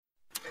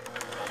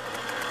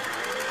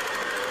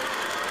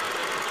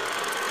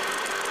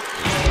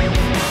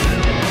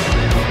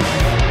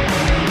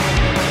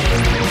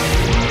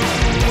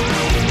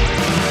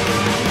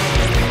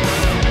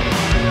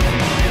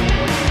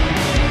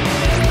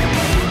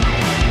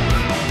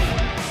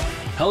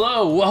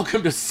Hello,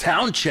 welcome to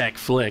Soundcheck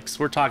Flicks.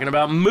 We're talking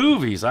about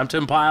movies. I'm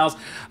Tim Piles.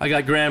 I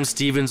got Graham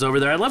Stevens over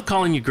there. I love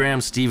calling you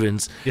Graham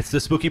Stevens. It's the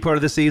spooky part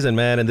of the season,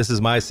 man, and this is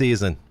my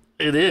season.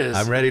 It is.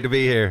 I'm ready to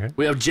be here.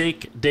 We have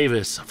Jake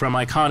Davis from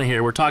Ikana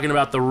here. We're talking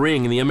about The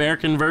Ring, the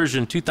American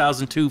version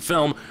 2002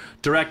 film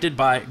directed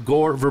by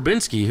Gore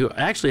Verbinski, who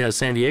actually has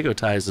San Diego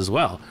ties as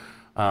well.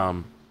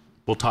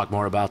 We'll talk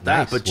more about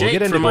that. Nice. But Jake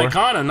from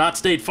Ikana, not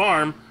State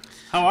Farm,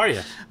 how are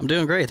you? I'm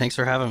doing great. Thanks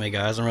for having me,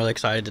 guys. I'm really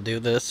excited to do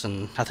this,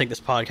 and I think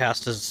this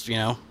podcast is,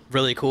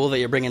 really cool that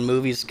you're bringing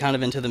movies kind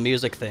of into the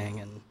music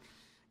thing and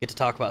get to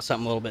talk about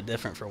something a little bit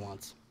different for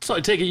once. So I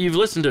take it you've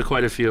listened to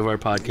quite a few of our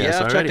podcasts already.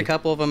 Yeah, I've checked a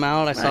couple of them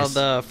out. I saw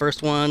the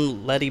first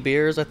one, Letty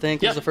Beers, I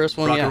think, was the first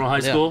one. Rock and Roll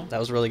High School. Yeah, that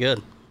was really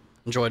good.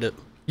 Enjoyed it.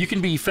 You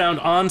can be found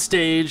on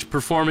stage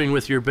performing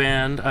with your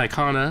band,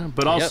 Ikana,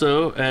 but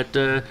also at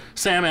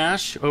Sam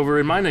Ash over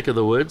in my neck of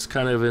the woods,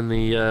 kind of in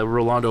the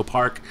Rolando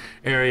Park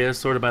area,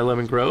 sort of by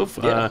Lemon Grove.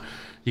 Yeah.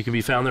 You can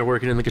be found there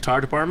working in the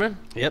guitar department.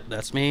 Yep,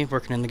 that's me,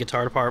 working in the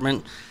guitar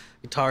department.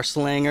 Guitar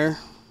slinger,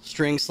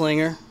 string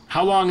slinger.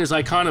 How long has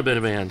Ikana been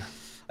a band?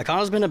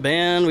 Ikana's been a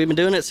band. We've been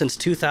doing it since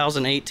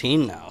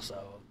 2018 now,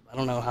 so I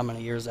don't know how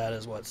many years that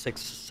is,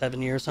 6,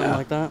 7 years, something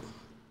like that.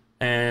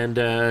 And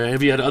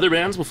have you had other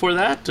bands before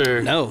that?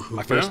 Or No,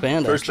 my first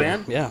band. First actually.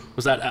 band? Yeah.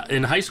 Was that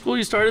in high school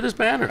you started this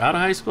band, or out of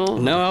high school?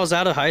 No, I was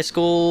out of high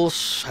school.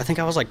 I think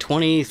I was like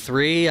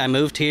 23. I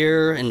moved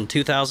here in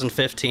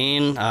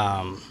 2015.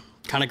 Kind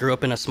of grew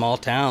up in a small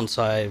town,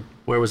 so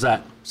Where was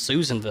that?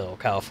 Susanville,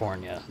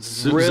 California.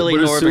 Really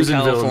northern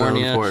Susanville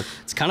California. known for?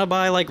 It's kind of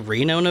by like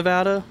Reno,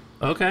 Nevada.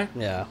 Okay.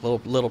 Yeah,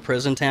 little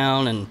prison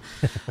town, and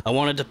I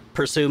wanted to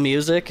pursue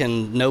music,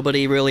 and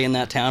nobody really in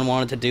that town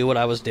wanted to do what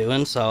I was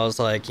doing, so I was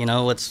like,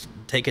 let's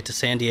take it to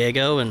San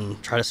Diego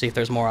and try to see if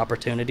there's more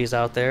opportunities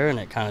out there, and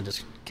it kind of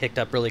just kicked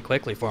up really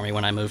quickly for me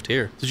when I moved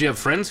here. Did you have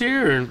friends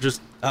here, or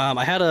just...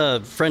 I had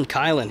a friend,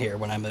 Kylan, here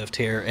when I moved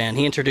here, and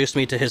he introduced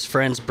me to his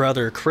friend's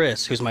brother,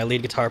 Chris, who's my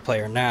lead guitar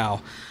player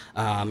now,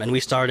 and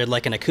we started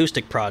like an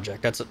acoustic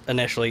project. That's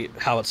initially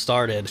how it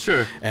started.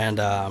 Sure.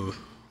 And...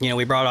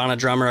 we brought on a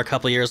drummer a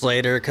couple years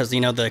later because,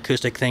 the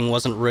acoustic thing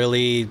wasn't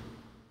really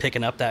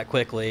picking up that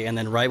quickly. And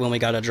then right when we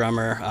got a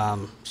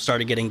drummer,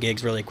 started getting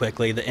gigs really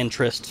quickly. The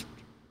interest,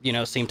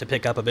 seemed to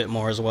pick up a bit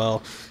more as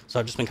well. So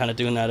I've just been kind of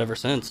doing that ever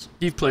since.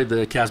 You've played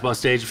the Casbah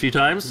stage a few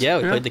times? Yeah,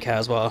 we played the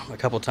Casbah a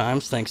couple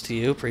times. Thanks to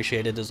you.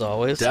 Appreciate it as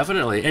always.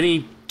 Definitely.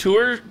 Any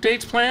tour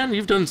dates planned?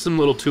 You've done some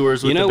little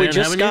tours with the band,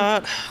 haven't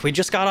you? We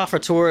just got off a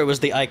tour. It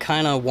was the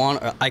Ikana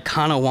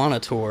Wanna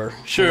tour.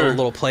 Sure. A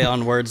little play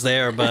on words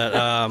there,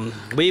 but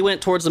we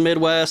went towards the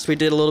Midwest. We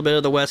did a little bit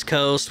of the West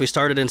Coast. We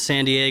started in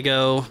San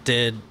Diego,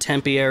 did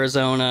Tempe,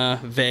 Arizona,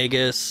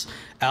 Vegas,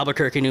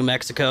 Albuquerque, New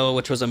Mexico,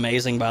 which was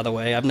amazing, by the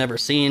way. I've never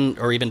seen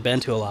or even been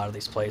to a lot of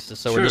these places,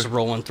 so we're just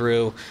rolling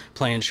through,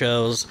 playing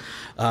shows.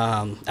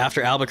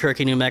 After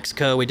Albuquerque, New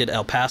Mexico, we did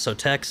El Paso,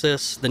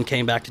 Texas, then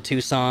came back to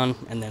Tucson,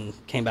 and then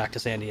came back to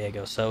San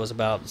Diego. So it was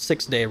about a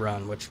 6-day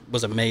run, which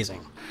was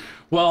amazing.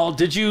 Well,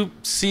 did you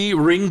see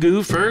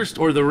Ringu first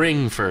or The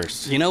Ring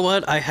first? You know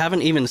what? I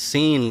haven't even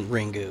seen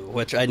Ringu,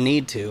 which I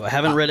need to. I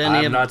haven't read any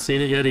of it. I've not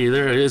seen it yet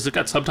either. Has it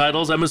got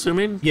subtitles, I'm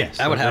assuming? Yes.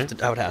 I would have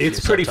to.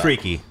 It's pretty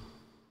freaky.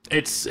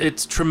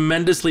 It's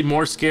tremendously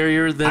more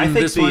scarier than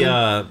this one.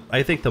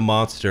 I think the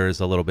monster is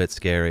a little bit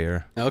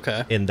scarier.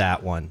 Okay. In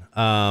that one,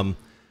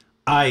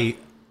 I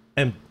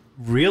am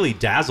really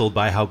dazzled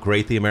by how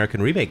great the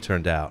American remake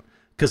turned out.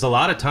 Because a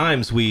lot of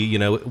times we,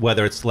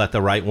 whether it's Let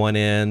the Right One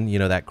In,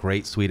 that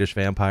great Swedish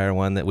vampire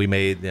one that we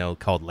made,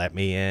 called Let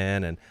Me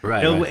In, and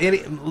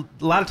a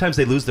lot of times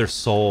they lose their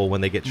soul when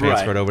they get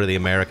transferred over to the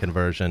American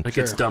version. It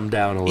gets dumbed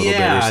down a little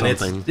bit or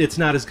something. And it's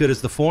not as good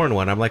as the foreign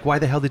one. I'm like, why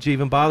the hell did you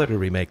even bother to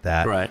remake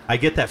that? Right. I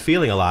get that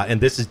feeling a lot,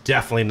 and this is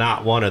definitely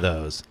not one of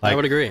those. I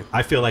would agree.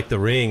 I feel like The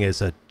Ring is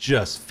a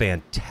just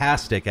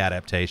fantastic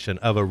adaptation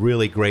of a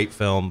really great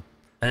film.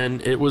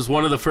 And it was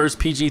one of the first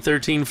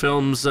PG-13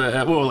 films,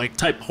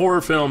 type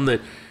horror film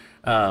that,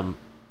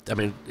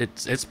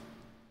 it's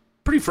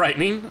pretty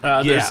frightening.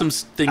 There's some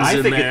things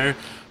in there,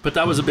 but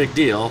that was a big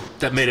deal.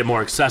 That made it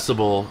more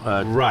accessible to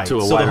a wider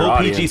audience. So the whole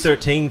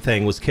PG-13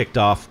 thing was kicked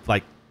off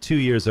like 2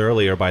 years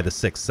earlier by The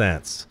Sixth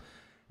Sense.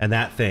 And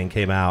that thing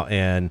came out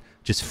and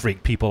just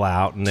freaked people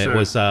out. And it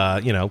was,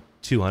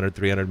 200,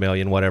 300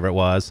 million, whatever it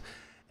was.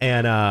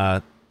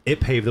 And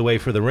it paved the way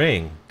for The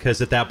Ring.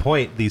 Because at that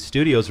point, these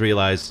studios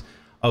realized,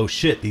 oh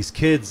shit, these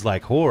kids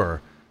like horror.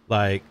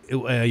 Like,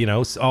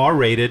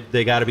 R-rated,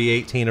 they got to be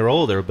 18 or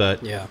older, but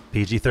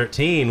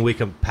PG-13, we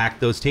can pack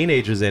those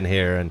teenagers in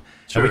here, and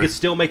we could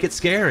still make it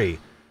scary.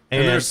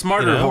 And they're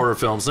smarter horror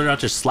films. They're not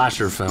just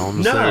slasher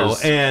films. No,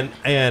 and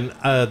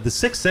The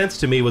Sixth Sense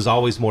to me was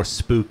always more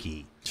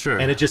spooky. Sure.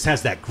 And it just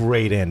has that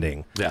great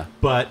ending. Yeah.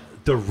 But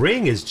The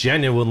Ring is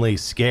genuinely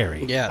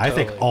scary. Yeah, I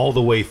think all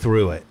the way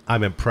through it,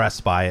 I'm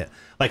impressed by it.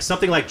 Like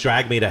something like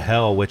Drag Me to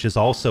Hell, which is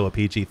also a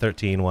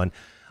PG-13 one.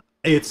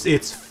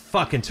 It's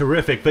fucking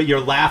terrific, but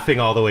you're laughing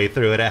all the way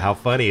through it at how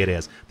funny it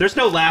is. There's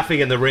no laughing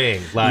in The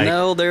Ring. Like,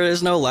 no, there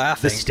is no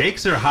laughing. The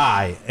stakes are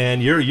high,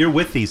 and you're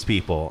with these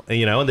people,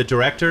 and the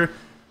director,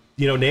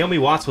 Naomi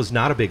Watts was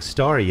not a big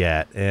star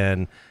yet,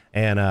 and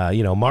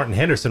Martin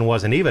Henderson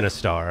wasn't even a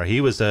star.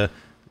 He was a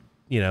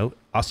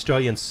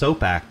Australian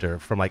soap actor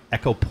from like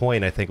Echo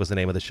Point, I think was the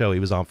name of the show he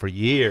was on for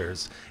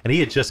years, and he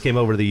had just came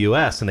over to the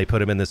U.S. and they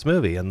put him in this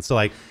movie, and so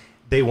like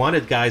they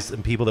wanted guys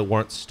and people that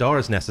weren't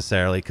stars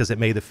necessarily because it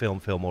made the film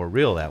feel more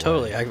real that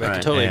way. I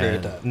totally agree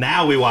with that.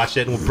 Now we watch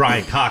it and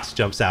Brian Cox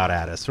jumps out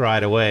at us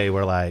right away.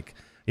 We're like,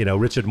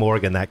 Richard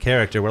Morgan, that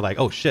character, we're like,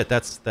 oh shit,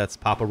 that's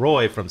Papa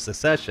Roy from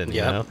Succession.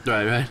 Yeah,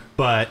 right.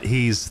 But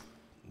he's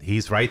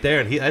right there,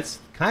 and that's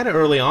kind of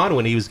early on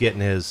when he was getting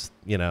his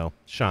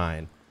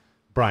shine.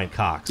 Brian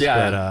Cox.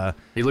 Yeah, but,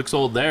 he looks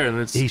old there,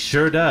 and he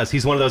sure does.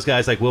 He's one of those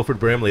guys like Wilford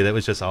Brimley that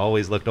was just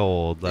always looked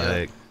old,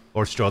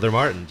 or Strother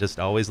Martin,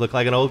 just always looked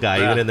like an old guy,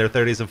 even in their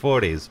 30s and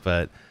 40s.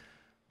 But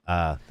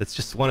that's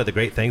just one of the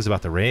great things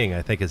about The Ring.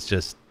 I think it's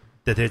just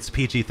that it's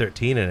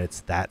PG-13 and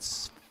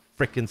that's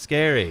freaking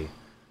scary.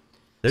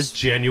 There's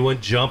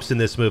genuine jumps in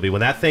this movie.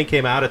 When that thing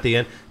came out at the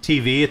end,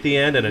 TV at the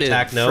end, and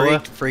attacked Noah,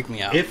 freaked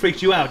me out. It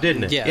freaked you out,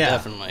 didn't it? Yeah,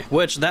 definitely.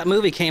 Which that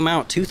movie came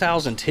out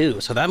 2002,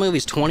 so that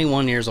movie's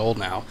 21 years old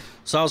now.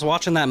 So I was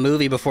watching that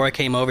movie before I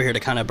came over here to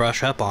kind of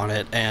brush up on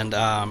it, and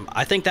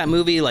I think that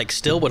movie like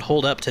still would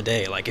hold up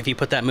today. Like if you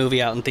put that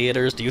movie out in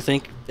theaters, do you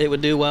think it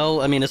would do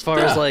well? I mean, as far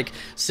as like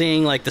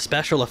seeing like the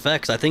special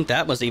effects, I think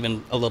that was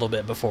even a little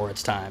bit before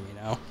its time.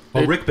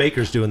 Well, Rick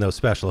Baker's doing those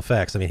special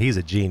effects. I mean, he's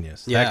a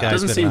genius. Yeah, that guy's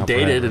it doesn't seem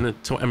dated,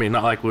 and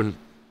not like when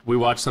we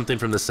watched something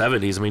from the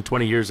 70s. I mean,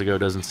 20 years ago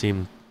doesn't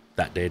seem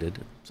that dated.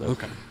 So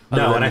okay.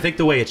 No, and I think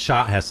the way it's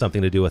shot has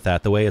something to do with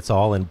that. The way it's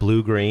all in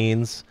blue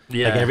greens.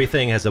 Yeah. Like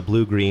everything has a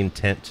blue green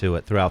tint to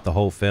it throughout the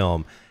whole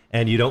film.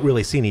 And you don't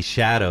really see any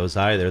shadows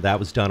either. That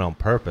was done on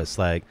purpose.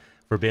 Like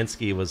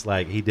Verbinski was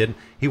like,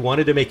 he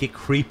wanted to make it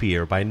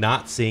creepier by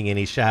not seeing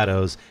any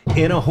shadows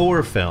in a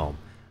horror film.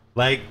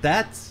 Like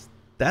that's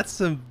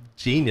some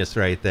genius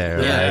right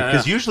there. Yeah.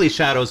 Because usually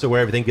shadows are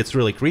where everything gets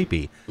really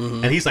creepy.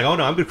 Mm-hmm. And he's like, oh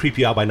no, I'm going to creep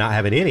you out by not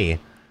having any.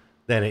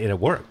 Then it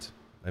worked.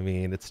 I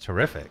mean, it's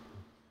terrific.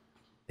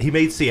 He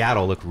made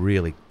Seattle look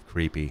really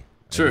creepy.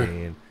 Sure. I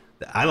mean,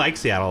 I like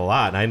Seattle a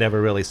lot, and I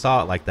never really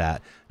saw it like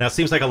that. Now, it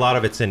seems like a lot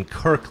of it's in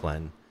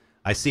Kirkland.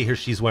 I see her,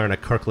 she's wearing a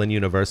Kirkland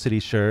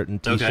University shirt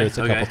and T-shirts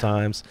a couple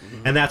times.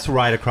 Mm-hmm. And that's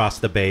right across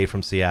the bay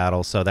from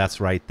Seattle, so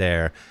that's right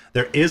there.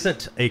 There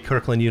isn't a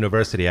Kirkland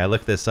University. I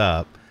looked this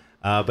up.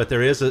 But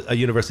there is a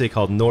university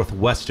called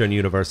Northwestern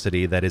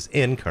University that is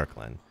in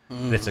Kirkland.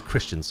 And it's a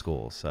Christian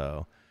school,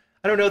 so...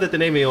 I don't know that the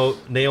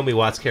Naomi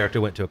Watts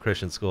character went to a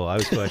Christian school. I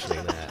was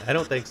questioning that. I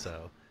don't think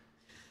so.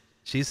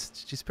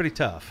 She's pretty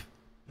tough.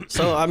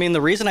 So, I mean,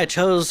 the reason I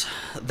chose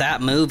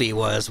that movie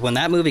was when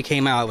that movie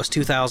came out, it was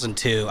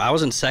 2002. I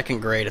was in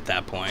second grade at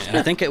that point, and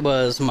I think it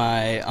was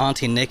my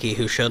auntie Nikki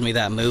who showed me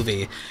that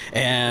movie.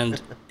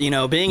 And,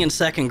 being in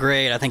second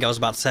grade, I think I was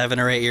about 7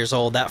 or 8 years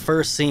old, that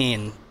first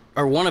scene...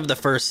 or one of the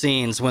first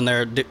scenes when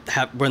they're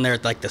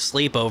like the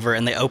sleepover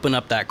and they open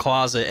up that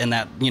closet and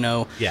that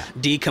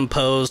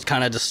decomposed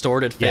kind of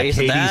distorted face.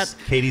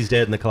 Katie's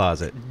dead in the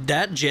closet.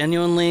 That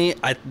genuinely,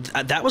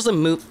 that was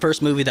the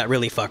first movie that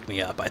really fucked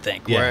me up. I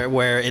think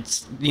where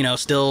it's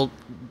still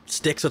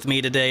sticks with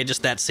me today.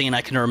 Just that scene, I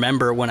can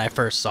remember when I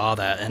first saw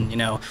that,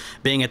 and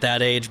being at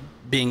that age.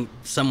 Being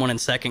someone in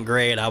second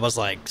grade, I was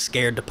like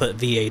scared to put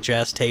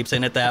VHS tapes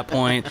in at that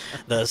point.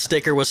 The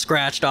sticker was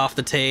scratched off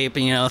the tape,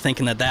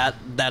 thinking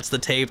that's the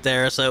tape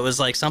there. So it was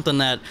like something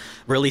that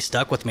really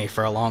stuck with me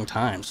for a long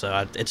time.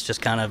 So it's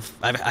just kind of,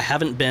 I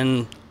haven't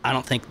been, I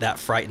don't think, that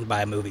frightened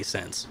by a movie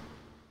since.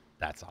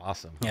 That's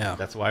awesome. Yeah.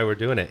 That's why we're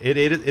doing it. It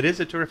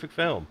is a terrific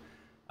film.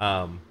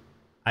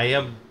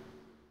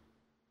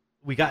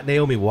 We got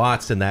Naomi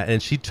Watts in that,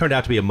 and she turned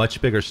out to be a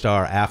much bigger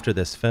star after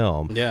this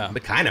film. Yeah.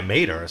 But kind of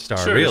made her a star,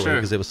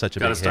 because it was such a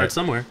big hit. Gotta start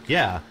somewhere.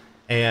 Yeah.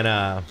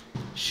 And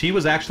she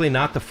was actually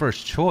not the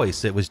first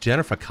choice. It was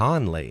Jennifer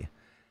Connelly.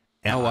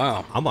 And oh,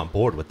 wow. I'm on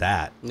board with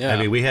that. Yeah. I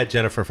mean, we had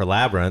Jennifer for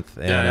Labyrinth,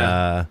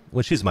 and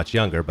well, she's much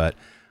younger, but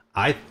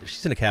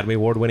she's an Academy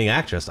Award-winning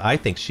actress. I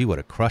think she would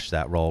have crushed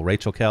that role.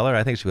 Rachel Keller,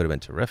 I think she would have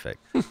been terrific.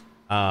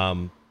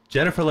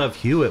 Jennifer Love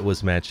Hewitt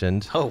was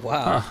mentioned. Oh,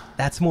 wow.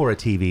 That's more a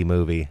TV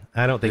movie.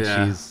 I don't think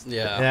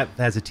that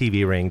has a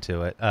TV ring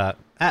to it.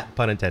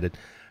 Pun intended.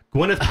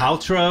 Gwyneth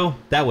Paltrow,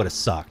 that would have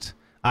sucked.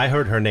 I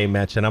heard her name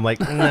mentioned. I'm like,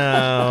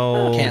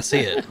 no. Can't see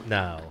it.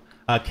 No.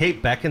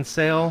 Kate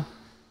Beckinsale,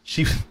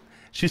 she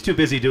was too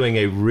busy doing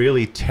a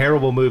really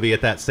terrible movie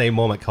at that same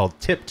moment called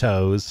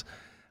Tiptoes,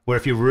 where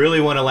if you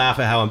really want to laugh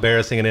at how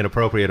embarrassing and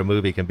inappropriate a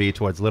movie can be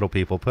towards little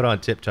people, put on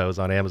Tiptoes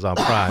on Amazon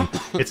Prime.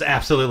 It's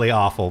absolutely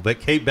awful. But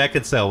Kate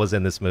Beckinsale was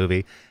in this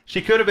movie.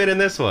 She could have been in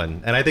this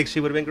one, and I think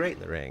she would have been great in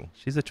The Ring.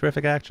 She's a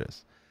terrific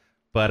actress.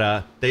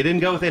 But they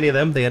didn't go with any of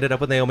them. They ended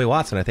up with Naomi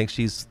Watts, and I think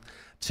she's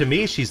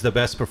the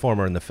best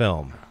performer in the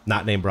film,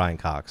 not named Brian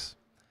Cox,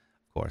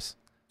 of course.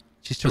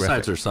 She's terrific.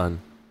 Besides her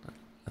son.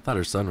 I thought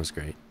her son was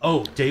great.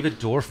 Oh, David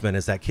Dorfman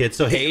is that kid.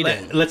 So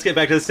let's get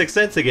back to The Sixth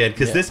Sense again,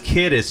 because this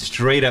kid is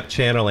straight up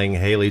channeling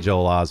Haley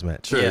Joel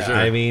Osment. Sure.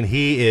 I mean,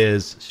 he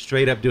is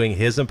straight up doing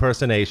his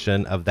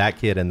impersonation of that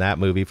kid in that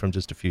movie from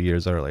just a few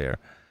years earlier.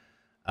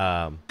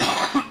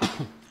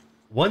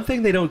 One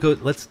thing they don't go.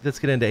 Let's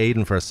get into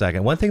Aiden for a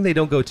second. One thing they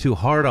don't go too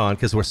hard on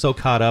because we're so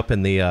caught up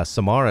in the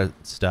Samara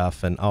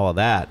stuff and all of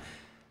that.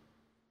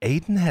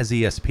 Aiden has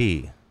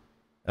ESP,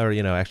 or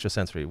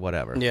extrasensory,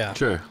 whatever. Yeah,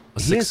 sure.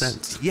 Sixth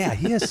sense. Yeah,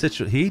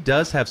 he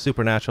does have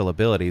supernatural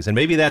abilities, and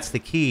maybe that's the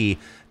key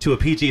to a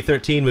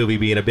PG-13 movie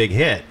being a big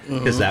hit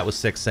because that was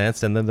Sixth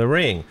Sense and then The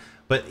Ring.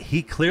 But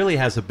he clearly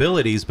has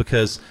abilities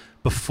because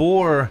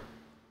before,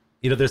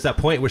 there's that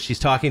point where she's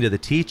talking to the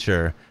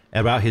teacher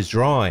about his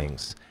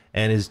drawings.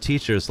 And his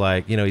teacher's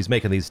like, he's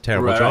making these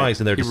terrible drawings,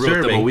 and they're disturbing. He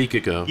wrote them a week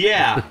ago.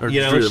 Yeah.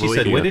 She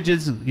said, when did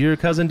your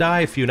cousin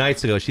die? A few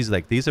nights ago. She's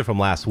like, these are from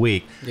last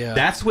week. Yeah.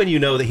 That's when you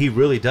know that he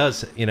really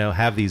does,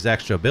 have these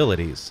extra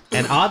abilities.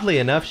 And oddly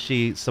enough,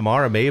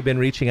 Samara may have been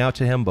reaching out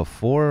to him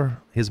before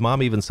his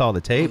mom even saw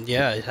the tape.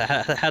 Yeah, it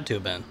had to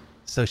have been.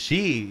 So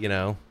she,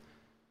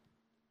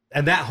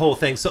 and that whole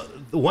thing. So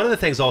one of the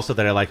things also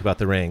that I like about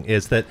The Ring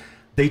is that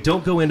they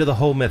don't go into the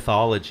whole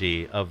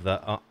mythology of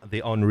the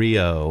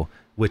Onryo,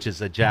 which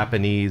is a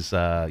Japanese,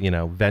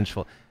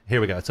 vengeful. Here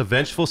we go. It's a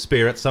vengeful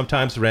spirit,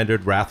 sometimes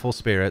rendered wrathful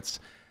spirits,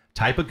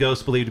 type of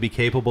ghost believed to be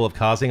capable of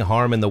causing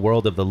harm in the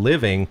world of the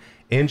living,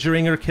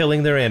 injuring or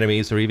killing their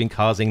enemies, or even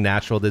causing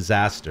natural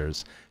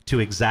disasters to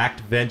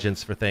exact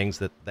vengeance for things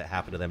that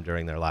happen to them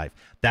during their life.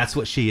 That's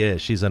what she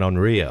is. She's an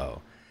Onryo.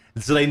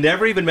 And so they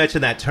never even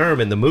mention that term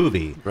in the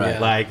movie. Right.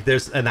 Like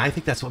and I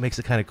think that's what makes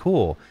it kind of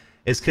cool,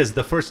 is because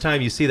the first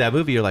time you see that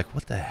movie, you're like,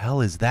 what the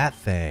hell is that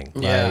thing?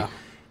 Yeah. Like,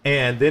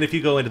 and then if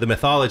you go into the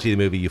mythology of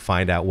the movie, you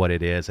find out what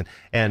it is.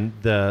 And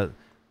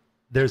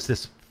there's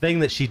this thing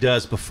that she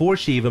does before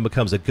she even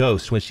becomes a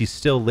ghost. When she's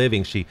still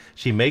living, she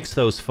makes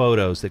those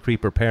photos that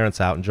creep her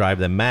parents out and drive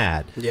them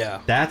mad.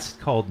 Yeah. That's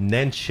called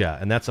nensha,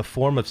 and that's a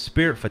form of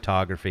spirit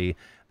photography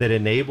that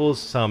enables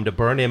some to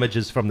burn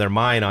images from their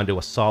mind onto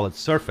a solid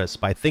surface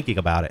by thinking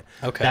about it.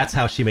 Okay. That's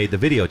how she made the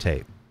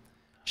videotape.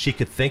 She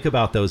could think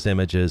about those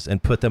images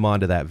and put them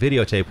onto that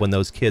videotape. When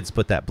those kids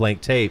put that blank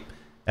tape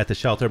at the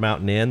Shelter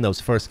Mountain Inn, those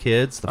first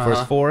kids, the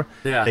first four,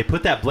 they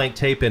put that blank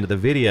tape into the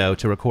video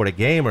to record a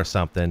game or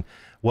something.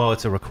 Well,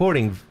 it's a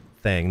recording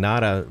thing,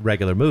 not a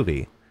regular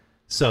movie.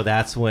 So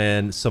that's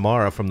when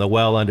Samara from the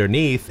well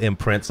underneath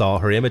imprints all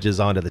her images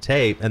onto the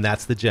tape, and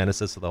that's the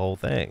genesis of the whole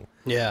thing.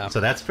 Yeah. So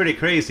that's pretty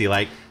crazy.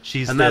 Like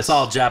that's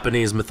all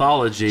Japanese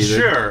mythology.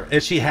 Sure.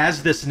 And she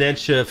has this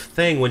nensha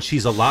thing when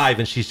she's alive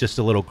and she's just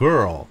a little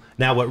girl.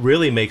 Now, what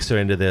really makes her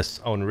into this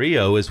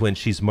Onryo is when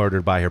she's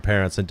murdered by her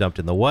parents and dumped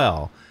in the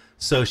well.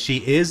 So she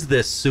is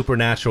this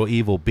supernatural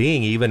evil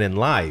being even in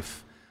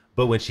life,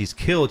 but when she's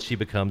killed, she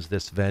becomes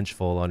this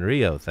vengeful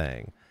Onryo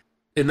thing.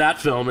 In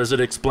that film, is it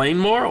explained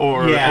more,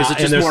 or is it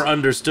just more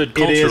understood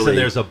culturally? It is, and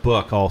there's a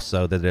book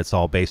also that it's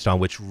all based on,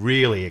 which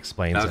really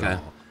explains it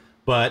all.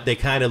 But they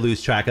kind of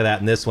lose track of that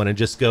in this one and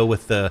just go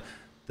with the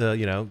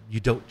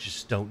you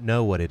don't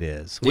know what it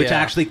is, which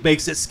actually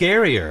makes it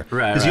scarier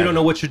because you don't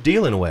know what you're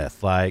dealing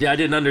with. Like, I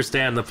didn't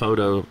understand the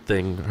photo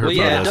thing.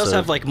 It does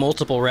have like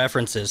multiple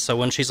references. So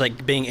when she's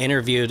like being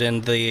interviewed in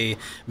the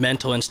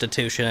mental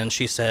institution, and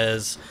she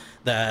says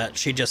that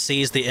she just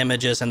sees the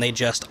images and they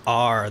just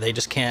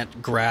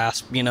can't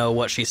grasp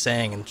what she's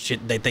saying, and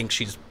they think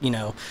she's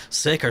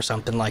sick or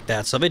something like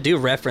that. So they do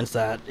reference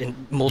that in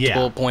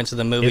multiple points of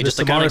the movie, just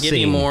to kind of give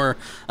you more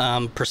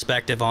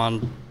perspective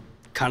on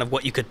kind of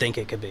what you could think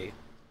it could be.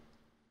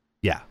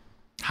 Yeah.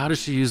 How does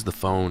she use the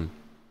phone?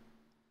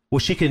 Well,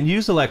 she can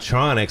use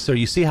electronics, or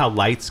you see how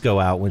lights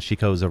go out when she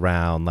goes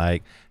around.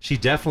 Like, she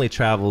definitely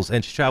travels,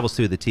 and she travels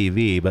through the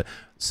TV. But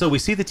so we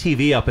see the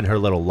TV up in her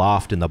little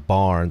loft in the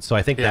barn. So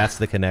I think that's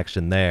the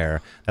connection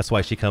there. That's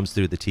why she comes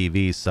through the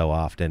TV so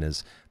often,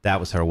 is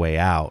that was her way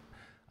out.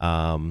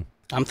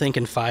 I'm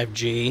thinking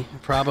 5G,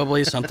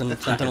 probably something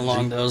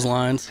along those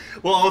lines.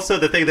 Well, also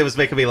the thing that was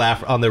making me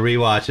laugh on the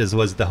rewatches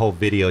was the whole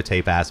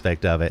videotape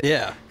aspect of it.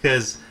 Yeah.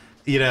 Because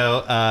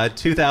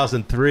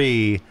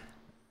 2003,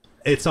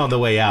 it's on the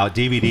way out.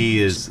 DVD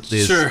is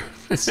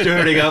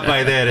starting up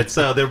by then, and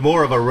so they're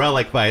more of a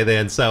relic by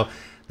then. So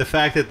the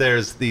fact that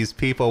there's these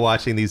people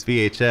watching these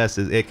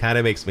VHS, it kind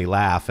of makes me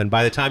laugh. And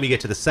by the time you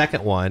get to the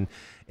second one,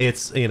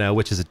 it's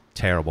which is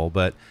terrible,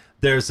 but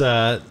there's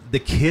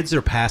the kids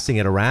are passing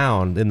it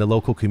around in the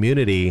local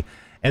community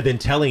and then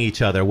telling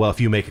each other, well,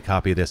 if you make a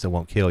copy of this, it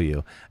won't kill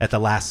you, at the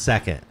last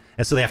second.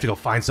 And so they have to go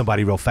find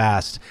somebody real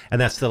fast, and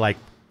that's the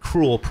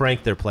cruel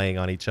prank they're playing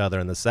on each other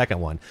in the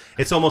second one.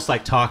 It's almost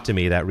like Talk to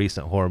Me, that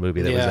recent horror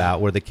movie that was out,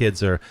 where the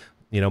kids are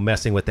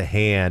messing with the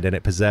hand and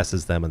it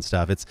possesses them and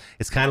stuff. It's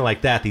kind of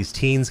like that. These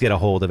teens get a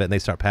hold of it and they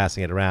start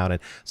passing it around.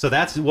 And so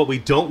that's what we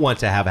don't want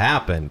to have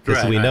happen,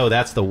 because we know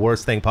that's the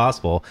worst thing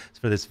possible, is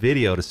for this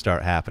video to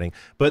start happening.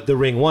 But The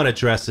Ring 1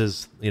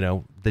 addresses,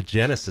 the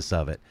genesis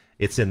of it.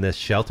 It's in this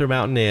Shelter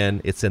Mountain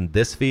Inn. It's in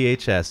this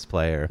VHS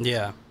player.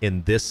 Yeah.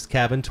 In this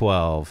cabin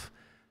 12.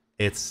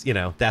 It's,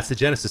 that's the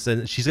genesis.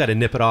 And she's got to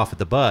nip it off at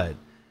the bud.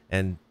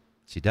 And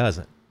she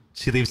doesn't.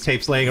 she leaves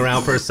tapes laying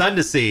around for her son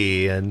to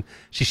see, and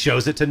she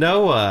shows it to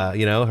Noah.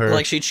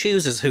 Like she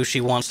chooses who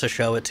she wants to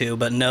show it to,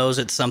 but knows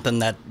it's something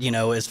that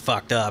is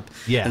fucked up.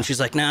 Yeah, and she's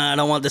like, nah, I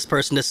don't want this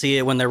person to see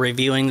it when they're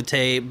reviewing the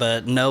tape,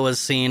 but Noah's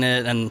seen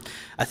it, and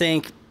I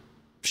think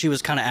she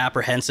was kind of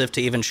apprehensive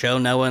to even show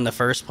Noah in the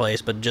first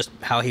place, but just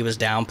how he was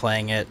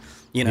downplaying it.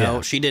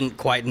 She didn't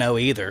quite know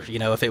either,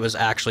 if it was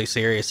actually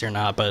serious or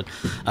not. But,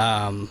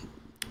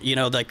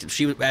 like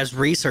she, as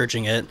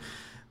researching it,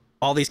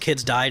 all these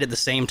kids died at the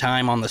same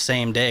time on the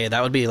same day.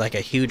 That would be like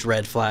a huge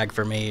red flag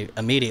for me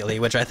immediately,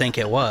 which I think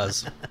it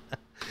was.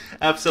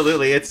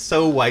 Absolutely. It's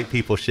so white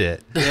people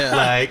shit. Yeah.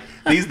 Like,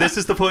 this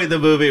is the point in the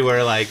movie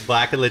where, like,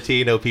 black and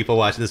Latino people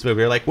watching this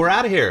movie are like, we're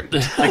out of here.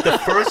 Like, the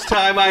first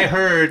time I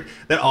heard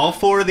that all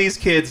 4 of these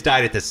kids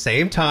died at the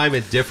same time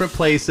in different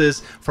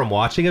places from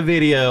watching a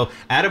video,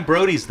 Adam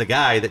Brody's the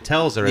guy that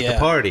tells her at the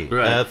party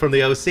from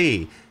the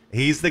OC.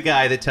 He's the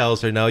guy that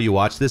tells her, no, you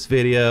watch this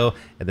video,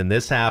 and then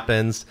this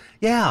happens.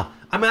 Yeah,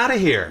 I'm out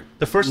of here.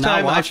 The first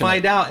time I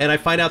find out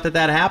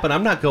that happened,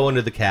 I'm not going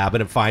to the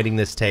cabin and finding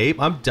this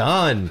tape. I'm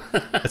done.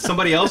 It's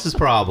somebody else's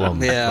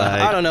problem.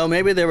 Yeah, I don't know.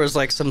 Maybe there was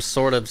like some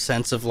sort of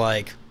sense of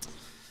like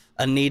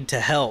a need to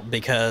help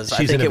because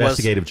she's an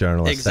investigative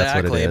journalist.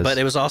 Exactly, that's what it is. But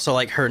it was also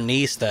like her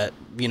niece that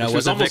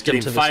was a almost victim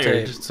getting to this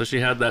fired. tape. So she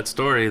had that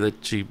story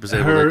that she was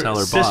able to tell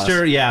her boss.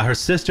 Her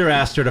sister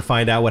asked her to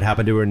find out what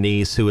happened to her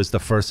niece, who was the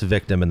first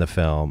victim in the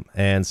film.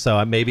 And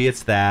so maybe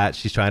it's that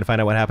she's trying to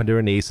find out what happened to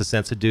her niece, a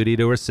sense of duty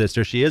to her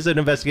sister. She is an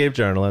investigative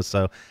journalist,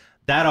 so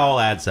that all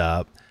adds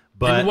up.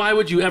 But and why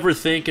would you ever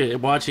think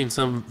watching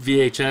some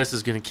VHS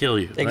is going to kill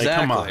you?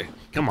 Exactly.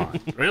 Like, come on,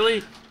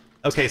 really?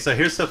 Okay, so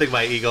here's something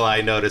my eagle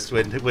eye noticed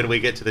when we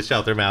get to the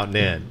Shelter Mountain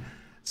Inn.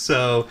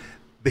 So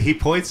he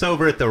points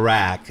over at the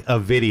rack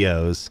of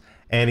videos,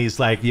 and he's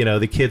like,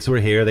 the kids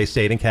were here. They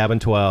stayed in cabin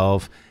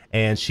 12,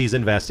 and she's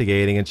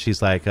investigating, and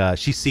she's like,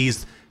 she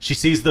sees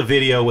the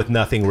video with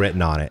nothing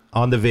written on it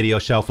on the video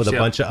shelf with a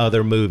bunch of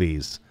other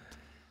movies.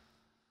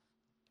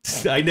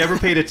 I never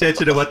paid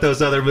attention to what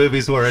those other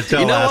movies were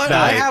until last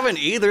night. I haven't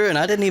either, and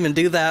I didn't even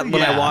do that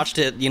when I watched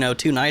it,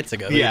 2 nights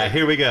ago. Yeah,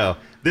 here we go.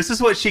 This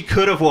is what she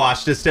could have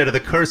watched instead of the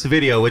cursed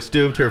video, which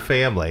doomed her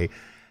family.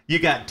 You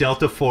got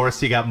Delta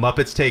Force, you got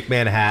Muppets Take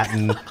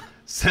Manhattan,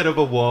 Son of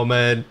a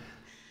Woman,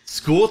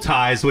 School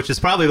Ties, which is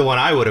probably the one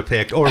I would have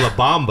picked, or La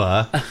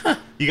Bamba.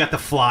 You got The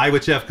Fly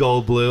with Jeff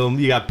Goldblum.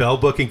 You got Bell,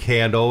 Book, and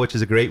Candle, which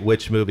is a great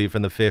witch movie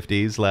from the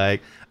 50s,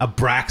 like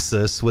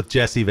Abraxas with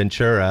Jesse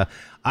Ventura.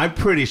 I'm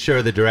pretty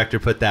sure the director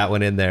put that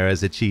one in there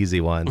as a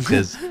cheesy one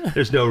because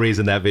there's no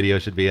reason that video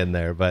should be in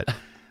there. But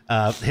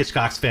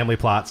Hitchcock's Family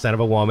Plot, Son of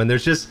a Woman.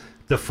 There's just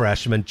The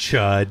Freshman,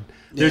 Chud.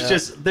 There's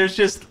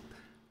just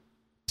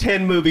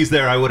 10 movies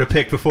there I would have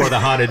picked before the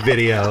haunted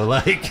video.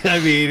 Like, I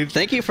mean,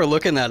 thank you for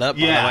looking that up.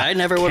 By the way. I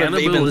never would have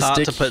even thought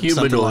to put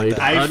something like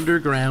that.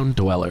 Underground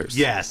dwellers.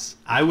 Yes,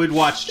 I would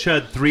watch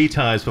Chud 3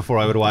 times before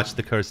I would watch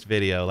the cursed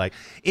video. Like,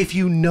 if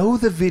you know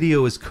the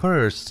video is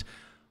cursed,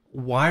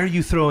 why are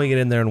you throwing it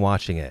in there and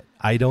watching it?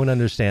 I don't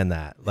understand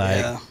that.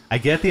 Like, I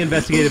get the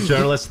investigative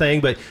journalist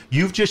thing, but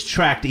you've just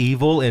tracked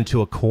evil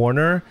into a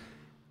corner,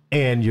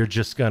 and you're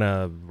just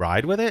gonna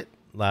ride with it.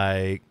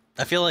 Like,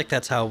 I feel like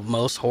that's how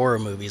most horror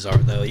movies are,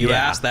 though. You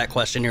ask that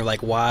question, you're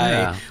like,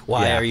 why?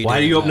 Why are you?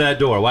 Why do you open that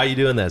door? Why are you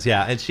doing this?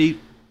 Yeah, and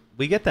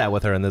we get that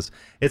with her in this.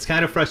 It's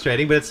kind of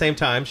frustrating, but at the same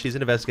time, she's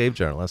an investigative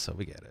journalist, so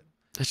we get it.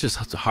 It's just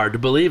hard to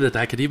believe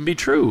that could even be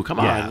true. Come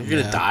on,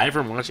 you're gonna die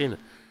from watching it.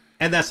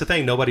 And that's the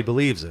thing. Nobody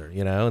believes her,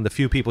 and the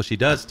few people she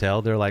does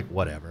tell, they're like,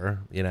 whatever,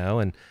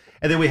 and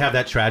then we have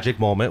that tragic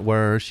moment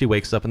where she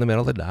wakes up in the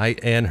middle of the night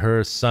and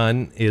her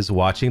son is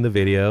watching the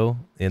video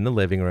in the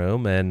living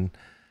room, and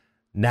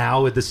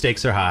now the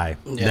stakes are high.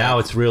 Yeah. Now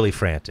it's really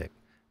frantic.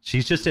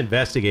 She's just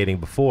investigating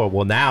before.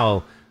 Well,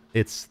 now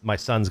it's my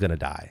son's going to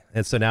die.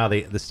 And so now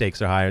the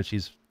stakes are higher and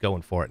she's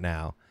going for it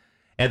now.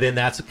 And then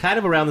that's kind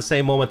of around the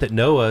same moment that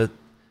Noah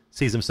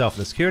sees himself in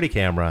the security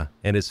camera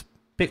and his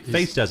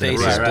face doesn't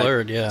face is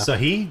blurred, yeah. So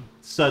he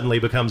suddenly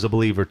becomes a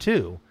believer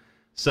too.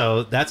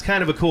 So that's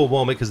kind of a cool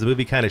moment because the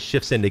movie kind of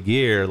shifts into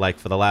gear, like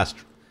for the last,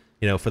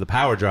 for the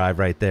power drive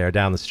right there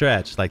down the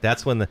stretch. Like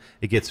that's when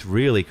it gets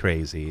really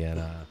crazy.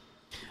 And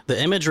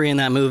the imagery in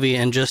that movie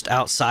and just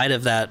outside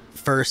of that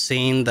first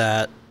scene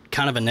that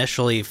kind of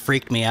initially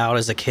freaked me out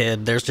as a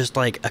kid, there's just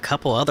like a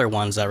couple other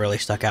ones that really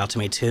stuck out to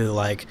me too.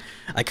 Like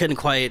I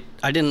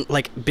didn't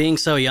like being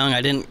so young,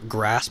 I didn't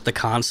grasp the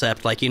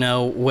concept. Like,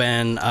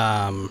 when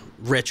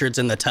Richard's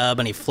in the tub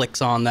and he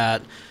flicks on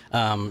that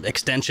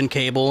extension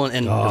cable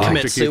and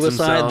commits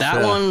suicide.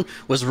 That one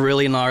was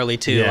really gnarly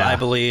too, I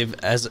believe,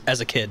 as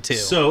a kid too.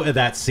 So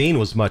that scene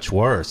was much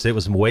worse. It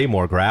was way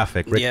more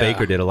graphic. Rick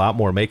Baker did a lot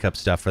more makeup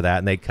stuff for that,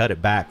 and they cut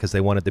it back because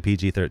they wanted the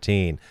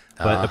PG-13.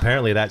 But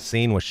apparently that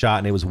scene was shot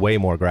and it was way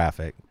more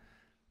graphic.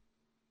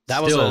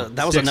 That was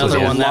another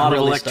one. A lot of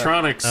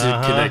electronics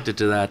connected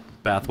to that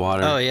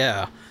bathwater. Oh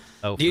yeah.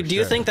 Oh, Do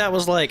you think that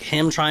was like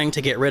him trying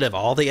to get rid of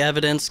all the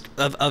evidence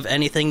of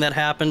anything that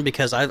happened?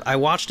 Because I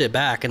watched it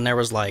back and there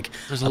was like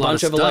There's a lot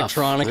bunch of of stuff.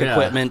 electronic Yeah.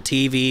 equipment,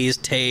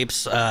 TVs,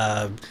 tapes,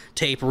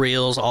 tape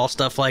reels, all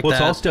stuff like Well, that.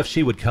 it's all stuff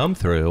she would come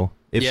through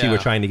if she Yeah. were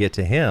trying to get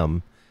to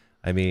him.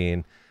 I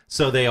mean,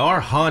 so they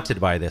are haunted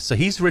by this. So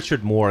he's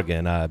Richard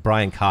Morgan,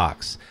 Brian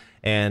Cox,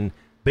 and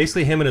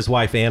basically him and his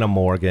wife Anna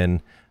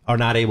Morgan are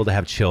not able to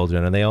have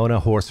children, and they own a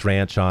horse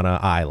ranch on an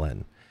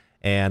island.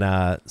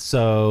 And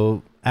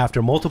so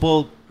after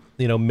multiple,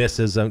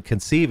 misses on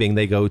conceiving,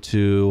 they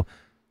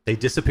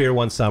disappear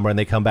one summer and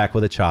they come back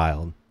with a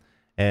child.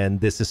 And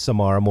this is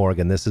Samara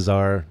Morgan. This is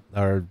our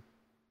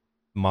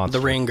monster.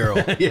 The ring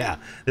girl. Yeah,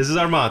 this is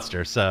our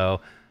monster.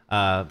 So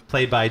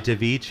played by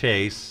Davy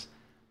Chase,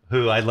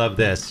 who I love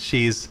this.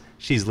 She's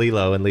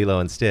Lilo in Lilo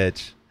and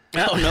Stitch.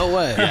 Oh, no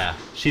way. Yeah,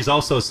 she's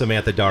also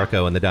Samantha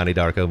Darko in the Donnie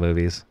Darko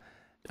movies.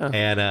 Oh.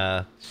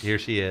 And here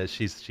she is.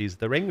 She's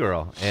the ring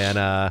girl,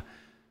 and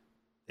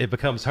it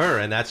becomes her,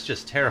 and that's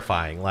just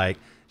terrifying. Like,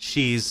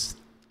 she's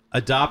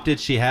adopted.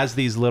 She has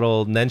these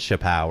little Nensha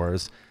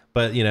powers,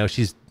 but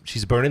she's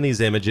burning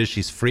these images.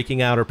 She's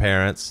freaking out her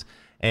parents,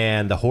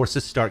 and the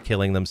horses start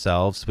killing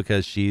themselves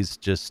because she's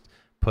just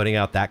putting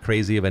out that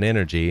crazy of an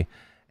energy.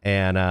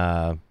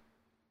 And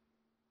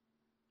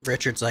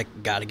Richard's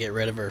like, got to get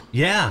rid of her.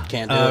 yeah,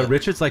 Can't do it.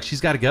 Richard's like,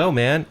 she's got to go,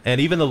 man. And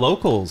even the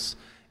locals,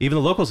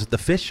 the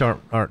fish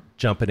aren't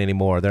jumping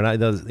anymore. They're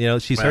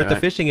not. She's hurt the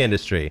fishing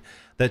industry.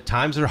 The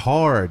times are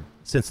hard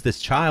since this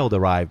child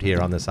arrived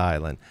here on this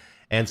island.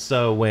 And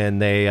so when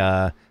they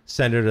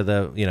send her to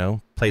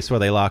the place where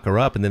they lock her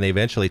up, and then they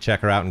eventually check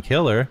her out and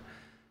kill her,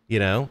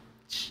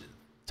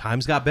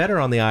 times got better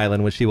on the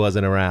island when she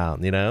wasn't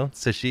around.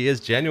 So she is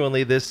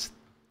genuinely this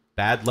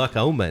bad luck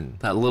omen.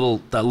 That little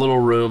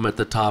room at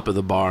the top of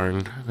the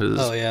barn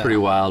is pretty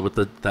wild with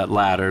that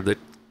ladder that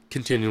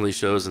continually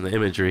shows in the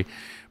imagery.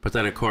 But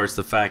then, of course,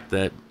 the fact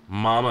that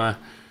Mama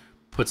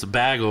puts a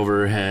bag over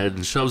her head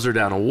and shoves her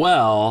down a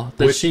well,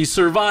 that she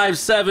survived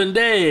 7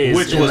 days.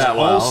 Which was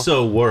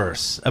also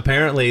worse.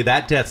 Apparently,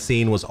 that death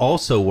scene was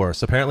also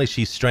worse. Apparently,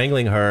 she's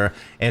strangling her,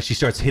 and she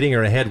starts hitting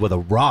her head with a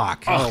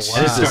rock. Oh, wow. And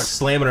starts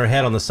slamming her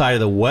head on the side of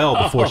the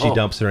well before she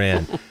dumps her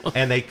in.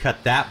 And they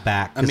cut that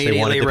back because they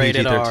wanted the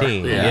Immediately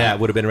PG-13. rated R. Yeah, it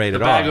would have been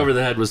rated the R. bag over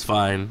the head was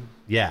fine.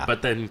 Yeah.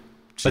 But then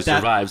she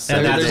survives.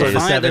 And that's There's where a the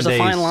fine- 7 there's a days.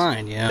 fine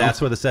line, yeah.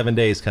 That's where the 7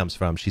 days comes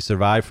from. She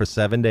survived for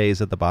 7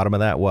 days at the bottom of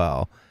that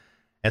well.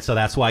 And so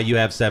that's why you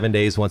have 7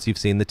 days once you've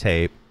seen the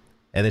tape,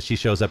 and then she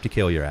shows up to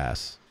kill your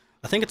ass.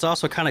 I think it's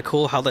also kind of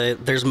cool how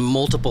there's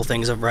multiple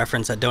things of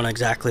reference that don't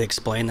exactly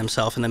explain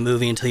themselves in the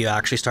movie until you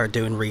actually start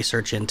doing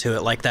research into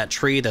it. Like that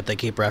tree that they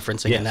keep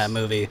referencing in that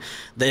movie.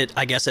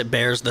 I guess it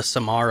bears the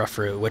Samara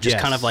fruit, which is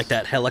kind of like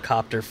that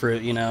helicopter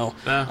fruit,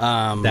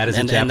 That is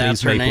a Japanese and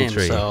that's her maple name.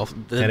 tree. So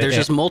there's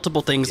just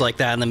multiple things like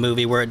that in the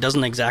movie where it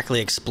doesn't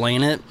exactly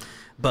explain it.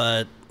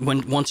 But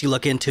once you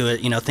look into it,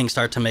 things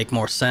start to make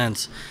more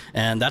sense.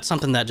 And that's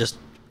something that just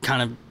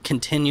kind of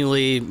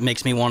continually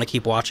makes me want to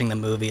keep watching the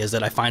movie, is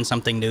that I find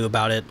something new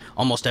about it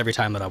almost every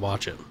time that I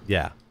watch it.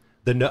 Yeah.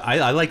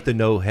 I like the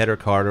no header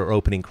card or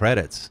opening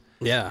credits.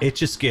 Yeah. It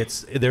just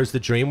there's the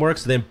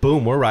DreamWorks, then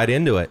boom, we're right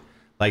into it.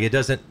 Like, it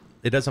doesn't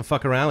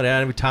fuck around. It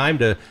doesn't have time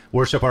to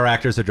worship our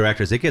actors or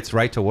directors. It gets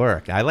right to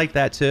work. I like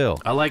that too.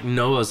 I like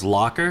Noah's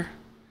Locker.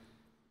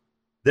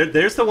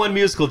 There's the one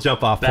musical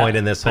jump off point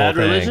in this whole Bad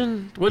thing.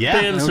 Religion? What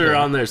bands are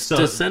on there?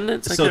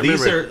 Descendants? I can't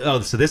remember.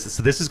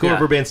 This is Gore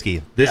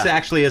Verbinski. This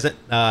actually isn't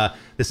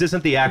this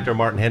isn't the actor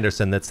Martin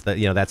Henderson.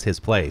 That's his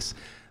place.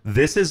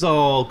 This is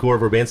all Gore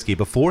Verbinski.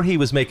 Before he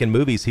was making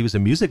movies, he was a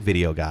music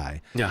video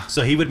guy. Yeah.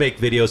 So he would make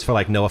videos for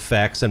like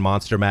NoFX and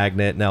Monster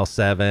Magnet and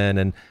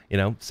L7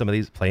 and some of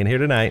these playing here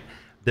tonight.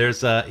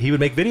 He would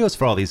make videos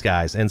for all these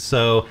guys. And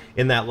so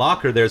in that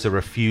locker, there's a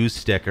Refuse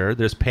sticker.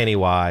 There's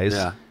Pennywise.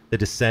 Yeah. The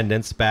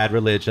Descendants, Bad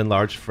Religion,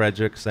 Large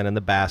Fredrickson, and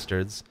the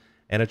Bastards,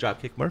 and a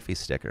Dropkick Murphy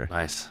sticker.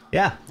 Nice.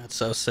 Yeah. That's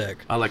so sick.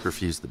 I like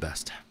Refuse the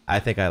best. I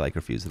think I like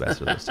Refuse the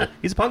best with those two.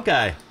 He's a punk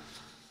guy.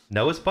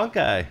 Noah's a punk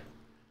guy.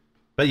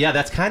 But yeah,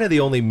 that's kind of the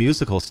only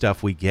musical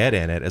stuff we get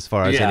in it, as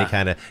far as any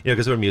kind of,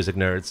 because we're music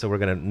nerds, so we're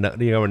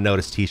gonna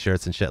notice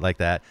T-shirts and shit like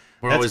that.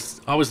 We're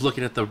always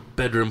looking at the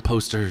bedroom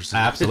posters.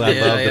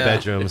 Absolutely, I love the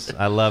bedrooms.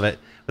 I love it.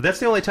 But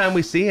that's the only time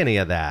we see any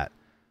of that.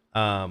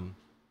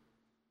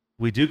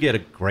 We do get a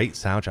great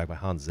soundtrack by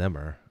Hans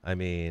Zimmer. I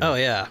mean, oh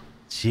yeah,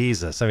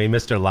 Jesus. I mean,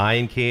 Mr.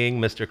 Lion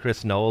King, Mr.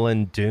 Chris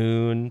Nolan,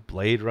 Dune,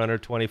 Blade Runner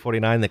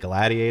 2049, The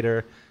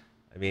Gladiator.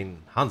 I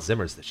mean, Hans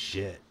Zimmer's the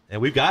shit,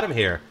 and we've got him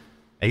here.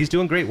 And he's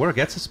doing great work.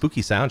 That's a spooky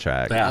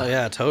soundtrack. Yeah. Oh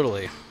yeah,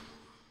 totally.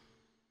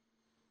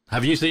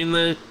 Have you seen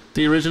the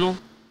original?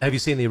 Have you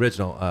seen the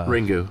original?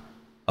 Ringu.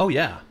 Oh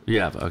yeah.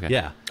 Yeah. Okay.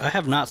 Yeah. I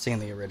have not seen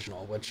the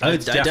original, which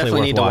It's I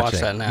definitely need to watch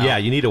that now. Yeah,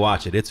 you need to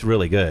watch it. It's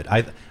really good.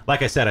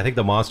 Like I said, I think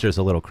the monster is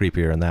a little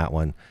creepier in that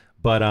one.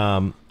 But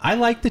I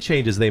like the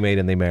changes they made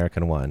in the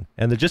American one,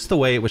 and just the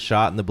way it was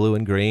shot in the blue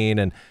and green,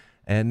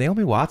 and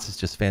Naomi Watts is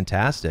just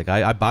fantastic.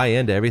 I buy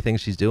into everything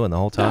she's doing the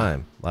whole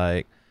time.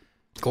 Like,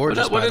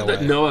 gorgeous. What did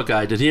that Noah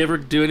guy? Did he ever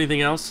do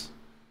anything else?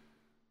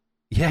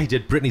 Yeah, he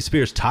did Britney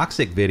Spears'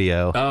 Toxic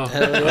video. Oh,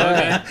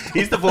 okay.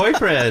 He's the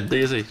boyfriend.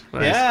 Easy.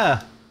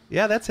 Nice.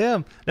 Yeah, that's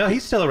him. No,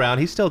 he's still around.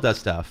 He still does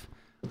stuff.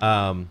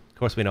 Of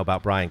course, we know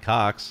about Brian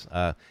Cox.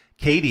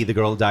 Katie, the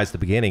girl that dies at the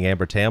beginning,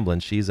 Amber Tamblyn,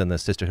 she's in the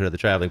Sisterhood of the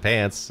Traveling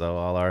Pants. So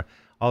all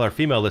our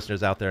female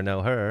listeners out there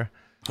know her.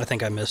 I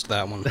think I missed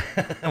that one.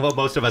 Well,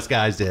 most of us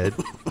guys did.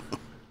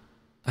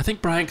 I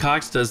think Brian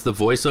Cox does the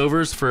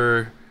voiceovers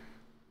for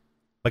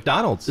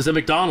McDonald's. Is it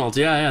McDonald's?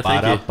 Yeah,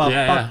 thank you.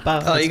 Yeah.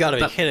 Oh, you got to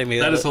be kidding me.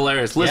 That is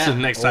hilarious.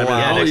 Listen, next time.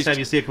 Yeah, next time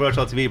you see a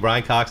commercial on TV,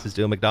 Brian Cox is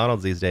doing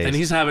McDonald's these days. And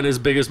he's having his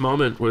biggest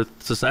moment with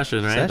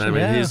Secession, right? Secession,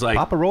 yeah. He's like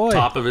Papa Roy.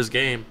 top of his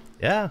game.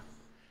 Yeah.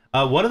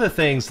 One of the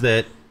things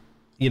that,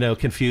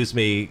 confused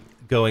me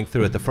going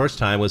through it the first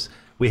time was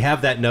we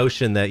have that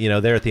notion that,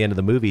 there at the end of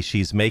the movie,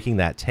 she's making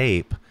that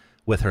tape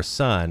with her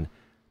son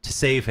to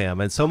save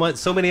him. And so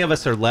many of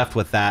us are left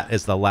with that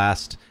as the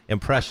last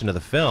impression of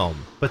the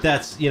film. But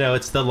that's,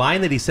 it's the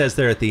line that he says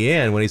there at the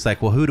end when he's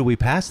like, well, who do we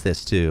pass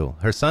this to?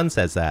 Her son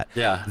says that.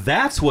 Yeah.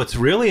 That's what's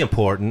really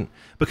important,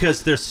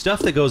 because there's stuff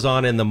that goes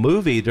on in the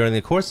movie during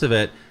the course of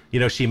it.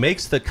 She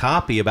makes the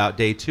copy about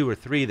day 2 or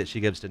 3 that she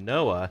gives to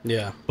Noah.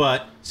 Yeah.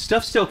 But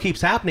stuff still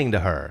keeps happening to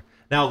her.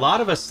 Now, a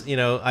lot of us,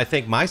 I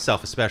think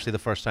myself, especially the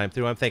first time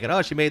through, I'm thinking,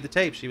 oh, she made the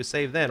tape. She was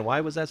saved then. Why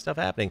was that stuff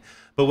happening?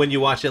 But when you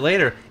watch it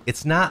later,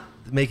 it's not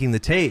making the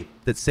tape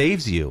that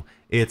saves you.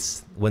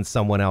 It's when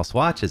someone else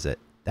watches it.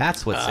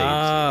 That's what saves you.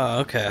 Oh,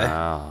 okay.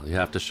 Oh, you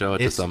have to show it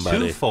to somebody.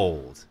 It's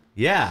twofold.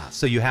 Yeah,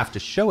 so you have to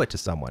show it to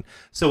someone.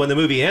 So when the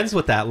movie ends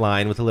with that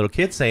line with the little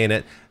kid saying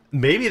it,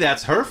 maybe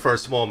that's her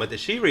first moment that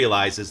she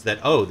realizes that,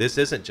 oh, this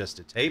isn't just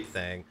a tape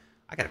thing.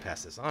 I got to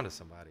pass this on to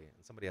somebody, and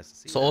somebody has to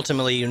see. So that.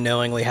 Ultimately, you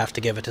knowingly have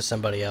to give it to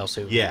somebody else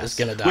who is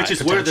going to die. Which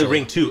is where the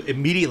Ring 2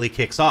 immediately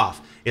kicks off.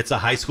 It's a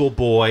high school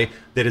boy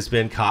that has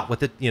been caught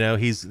with it.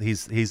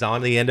 He's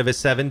on the end of his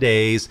 7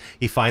 days.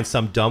 He finds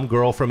some dumb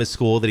girl from his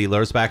school that he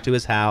lures back to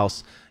his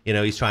house.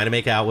 He's trying to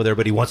make out with her,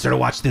 but he wants her to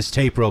watch this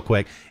tape real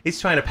quick. He's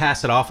trying to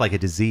pass it off like a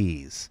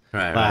disease.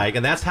 Right.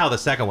 And that's how the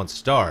second one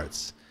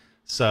starts.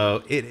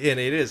 So it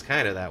is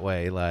kind of that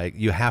way. Like,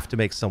 you have to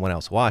make someone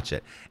else watch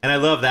it. And I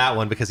love that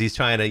one because he's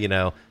trying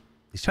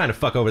to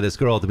fuck over this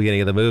girl at the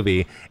beginning of the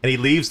movie, and he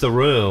leaves the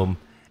room,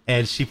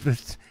 and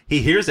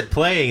he hears it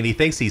playing, and he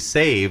thinks he's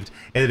saved,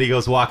 and then he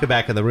goes walking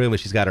back in the room, and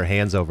she's got her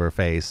hands over her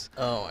face.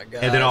 Oh my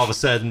god! And then all of a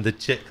sudden, the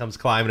chick comes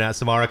climbing out.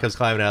 Samara comes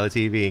climbing out of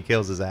the TV and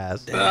kills his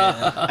ass. And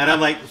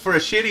I'm like, for a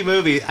shitty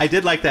movie, I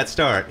did like that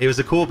start. It was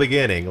a cool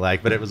beginning,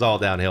 but it was all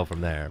downhill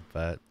from there.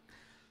 But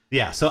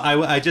yeah, so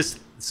I just.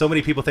 So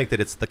many people think that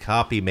it's the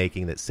copy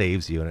making that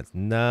saves you, and it's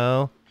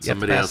no.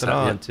 Somebody else it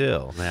on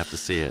too. They have to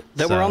see it.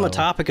 That we're on the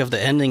topic of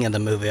the ending of the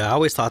movie. I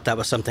always thought that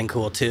was something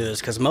cool too, is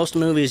because most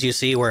movies you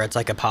see where it's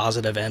like a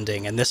positive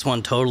ending, and this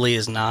one totally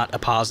is not a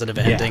positive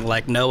ending.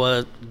 Like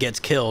Noah gets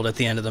killed at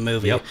the end of the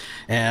movie,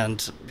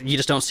 and you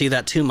just don't see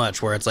that too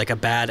much, where it's like a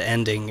bad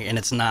ending and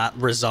it's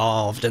not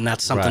resolved, and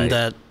that's something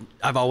that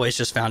I've always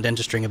just found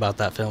interesting about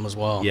that film as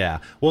well. Yeah.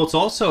 Well, it's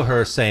also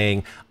her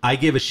saying, I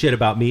give a shit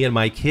about me and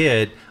my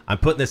kid. I'm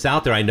putting this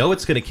out there. I know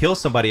it's going to kill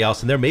somebody else,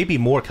 and there may be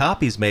more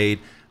copies made.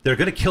 They're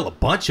going to kill a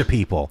bunch of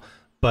people.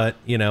 But,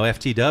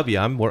 FTW,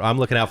 I'm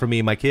looking out for me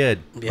and my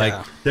kid. Yeah.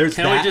 Like, there's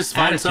Can't we just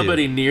find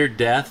somebody near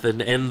death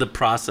and end the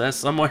process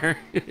somewhere?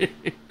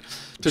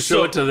 to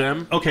show it to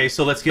them? Okay,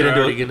 so let's get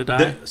into it. Gonna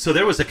die? So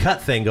there was a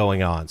cut thing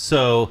going on.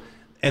 So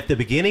at the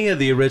beginning of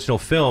the original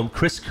film,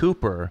 Chris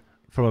Cooper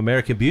from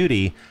American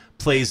Beauty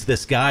plays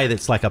this guy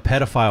that's like a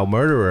pedophile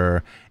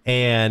murderer,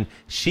 and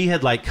she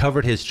had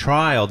covered his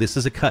trial. This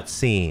is a cut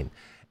scene,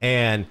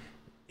 and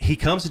he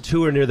comes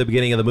to her near the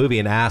beginning of the movie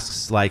and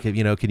asks, can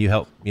you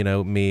help,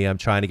 me? I'm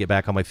trying to get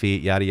back on my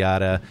feet, yada,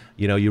 yada.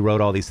 You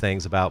wrote all these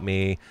things about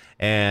me.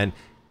 And,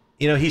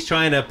 he's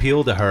trying to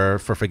appeal to her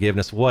for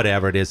forgiveness,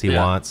 whatever it is he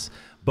wants.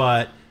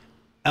 But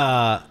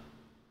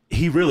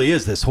he really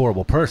is this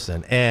horrible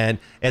person. And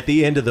at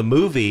the end of the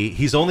movie,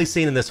 he's only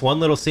seen in this one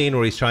little scene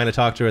where he's trying to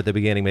talk to her at the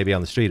beginning, maybe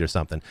on the street or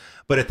something.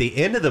 But at the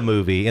end of the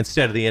movie,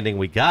 instead of the ending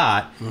we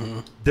got,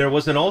 there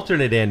was an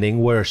alternate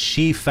ending where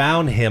she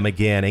found him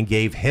again and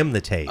gave him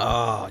the tape.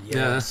 Oh,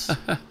 yes.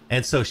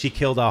 And so she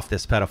killed off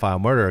this pedophile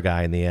murderer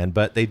guy in the end.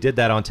 But they did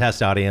that on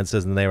test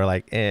audiences, and they were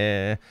like,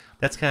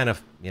 that's kind of,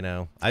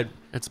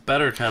 It's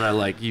better kind of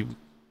like you...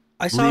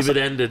 leave it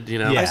ended,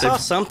 Yeah. I saw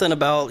something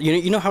about,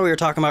 you know how we were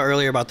talking about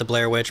earlier about the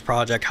Blair Witch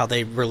Project, how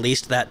they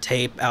released that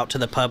tape out to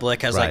the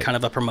public as kind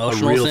of a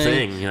promotional real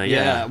thing.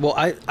 Yeah. Well,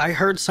 I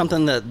heard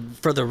something that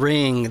for The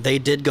Ring, they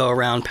did go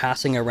around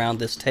passing around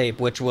this tape,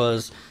 which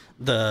was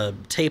the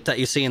tape that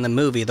you see in the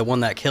movie, the one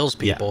that kills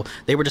people.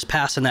 They were just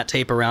passing that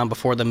tape around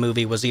before the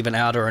movie was even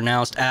out or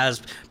announced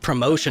as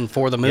promotion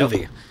for the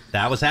movie.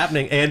 That was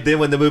happening. And then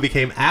when the movie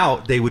came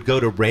out, they would go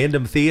to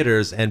random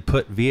theaters and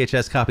put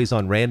VHS copies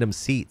on random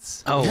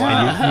seats. Oh,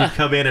 wow. And you'd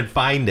come in and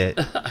find it.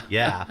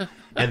 Yeah.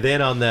 And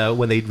then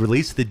when they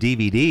released the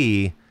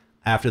DVD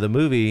after the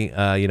movie,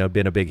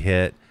 been a big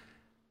hit,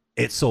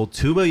 it sold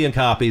 2 million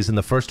copies in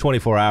the first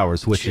 24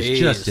 hours, which is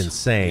just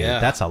insane. Yeah.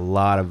 That's a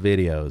lot of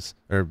videos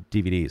or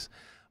DVDs.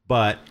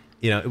 But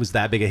it was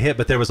that big a hit.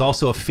 But there was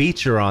also a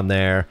feature on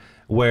there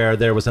where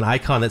there was an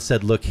icon that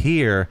said, look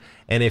here.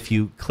 And if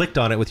you clicked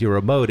on it with your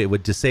remote, it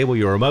would disable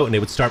your remote and it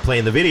would start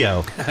playing the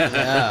video.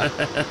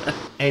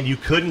 And you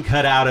couldn't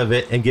cut out of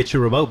it and get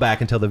your remote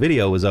back until the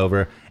video was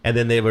over. And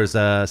then there was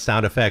a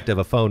sound effect of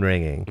a phone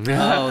ringing.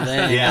 Oh,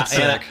 dang. Yeah, That's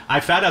sick.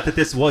 I found out that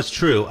this was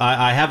true.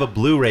 I have a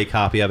Blu-ray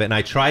copy of it, and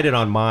I tried it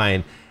on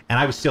mine, and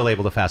I was still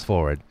able to fast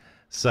forward.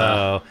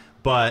 So...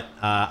 But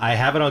I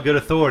have it on good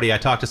authority. I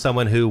talked to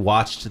someone who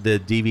watched the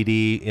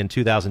DVD in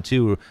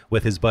 2002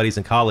 with his buddies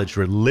in college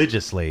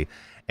religiously,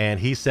 and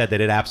he said that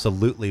it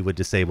absolutely would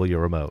disable your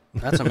remote.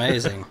 That's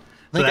amazing.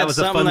 So that was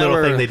a fun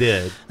little thing they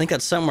did. I think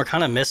that's something we're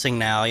kind of missing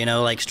now,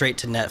 like straight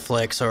to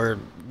Netflix or,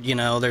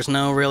 there's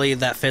no really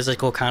that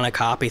physical kind of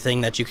copy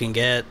thing that you can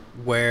get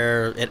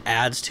where it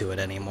adds to it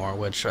anymore,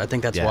 which I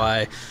think that's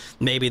why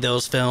maybe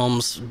those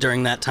films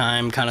during that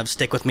time kind of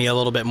stick with me a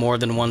little bit more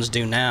than ones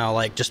do now.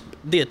 Like just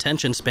the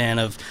attention span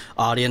of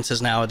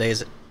audiences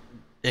nowadays,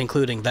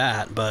 including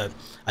that. But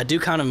I do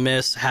kind of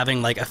miss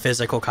having like a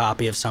physical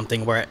copy of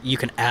something where you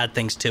can add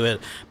things to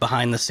it,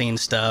 behind the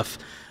scenes stuff.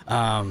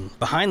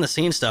 Behind the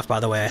scenes stuff, by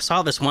the way, I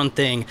saw this one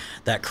thing,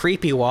 that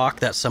creepy walk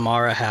that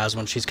Samara has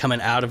when she's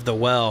coming out of the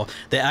well.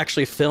 They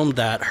actually filmed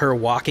that, her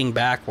walking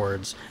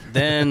backwards,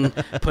 then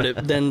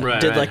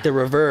did like the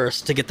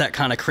reverse to get that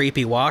kind of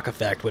creepy walk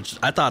effect, which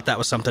I thought that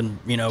was something,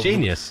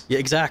 Genius. Yeah,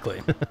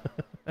 exactly.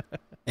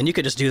 And you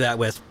could just do that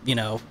with,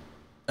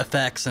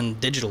 effects and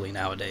digitally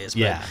nowadays.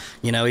 But,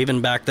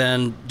 even back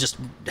then, just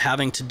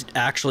having to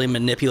actually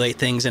manipulate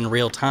things in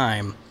real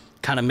time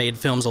kind of made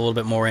films a little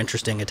bit more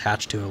interesting,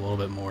 attached to it a little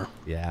bit more.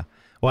 Yeah.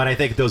 Well, and I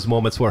think those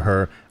moments where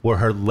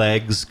her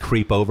legs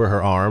creep over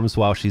her arms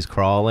while she's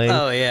crawling.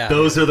 Oh, yeah.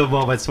 Those are the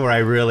moments where I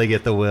really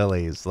get the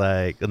willies,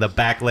 like the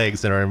back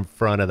legs that are in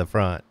front of the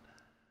front.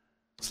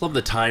 Just love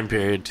the time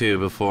period too,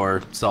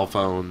 before cell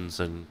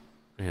phones, and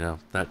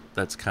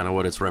that's kind of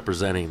what it's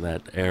representing,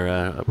 that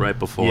era right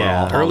before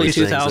all early these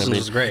 2000s things.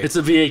 was great. It's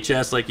a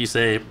VHS, like you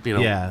say,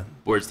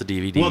 where's the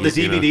DVD? Well, the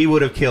DVD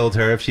would have killed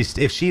her if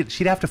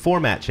she'd have to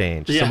format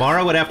change.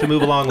 Samara would have to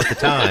move along with the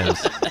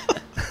times.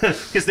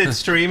 Because then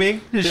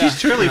streaming, she's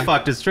truly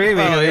fucked at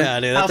streaming. Oh yeah,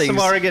 dude. How's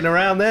Samara getting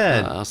around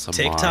then?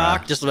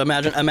 TikTok, just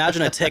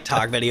imagine a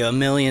TikTok video, 1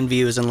 million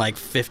views in like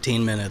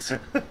 15 minutes.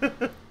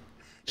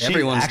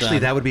 Everyone's actually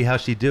done. That would be how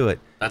she'd do it.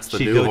 That's the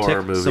new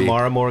horror movie.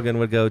 Samara Morgan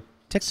would go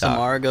TikTok.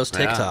 Samara goes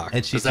TikTok.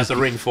 And she's that the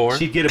Ring 4?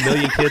 She'd get 1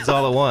 million kids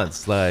all at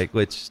once,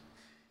 which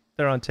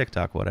they're on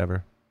TikTok,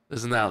 whatever.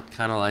 Isn't that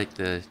kind of like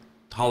the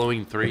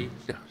Halloween 3?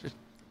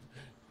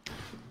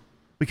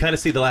 We kind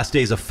of see the last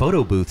days of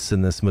photo booths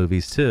in this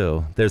movies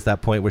too. There's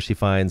that point where she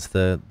finds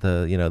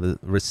the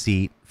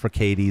receipt for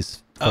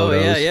Katie's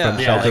photos from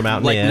Shelter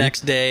Mountain Inn. Like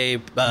next day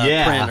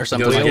print or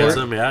something.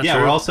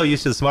 We're also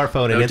used to the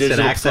smartphone and instant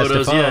access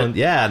to phone.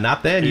 Yeah,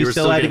 not then. You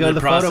still had to go to the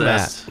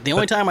photomat. The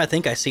only time I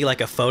think I see like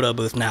a photo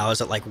booth now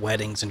is at like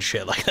weddings and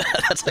shit like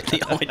that. That's like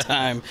the only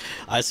time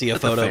I see a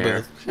photo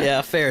booth.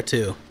 Yeah, fair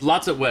too.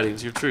 Lots of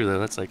weddings. You're true though.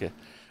 That's like a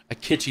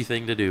kitschy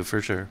thing to do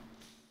for sure.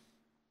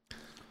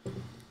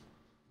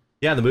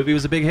 Yeah, the movie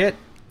was a big hit.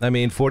 I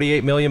mean,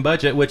 $48 million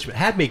budget, which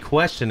had me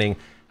questioning,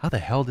 how the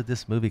hell did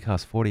this movie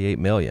cost $48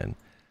 million?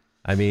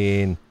 I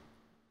mean,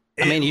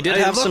 you did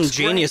have some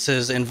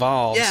geniuses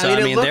involved. Yeah,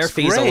 so their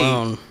fees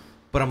alone.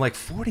 But I'm like,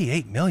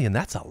 $48 million,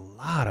 that's a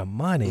lot of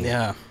money.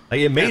 Yeah.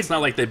 It's not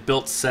like they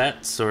built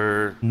sets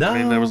or...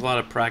 No. There was a lot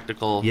of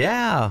practical...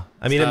 Yeah.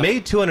 It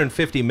made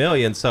 $250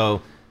 million,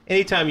 so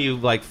anytime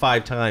you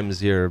 5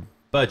 times your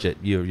budget,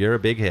 you're a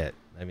big hit.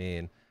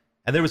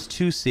 And there was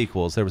 2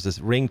 sequels. There was this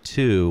Ring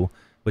 2,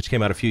 which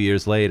came out a few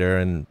years later,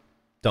 and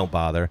don't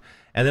bother.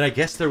 And then I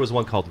guess there was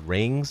one called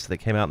Rings that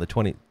came out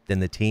in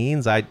the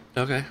teens. I'm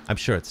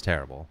sure it's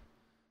terrible.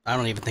 I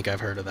don't even think I've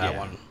heard of that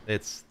one.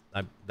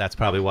 That's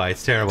probably why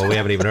it's terrible. We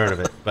haven't even heard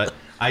of it. But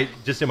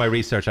in my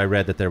research, I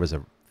read that there was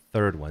a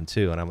 3rd one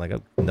too, and I'm like,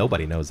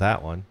 nobody knows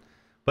that one.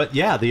 But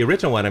yeah, the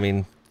original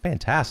one,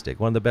 fantastic.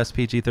 One of the best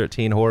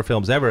PG-13 horror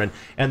films ever.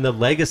 And the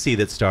legacy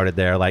that started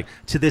there,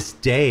 to this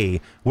day,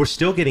 we're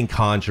still getting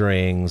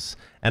Conjurings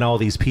and all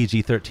these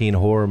PG-13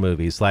 horror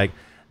movies.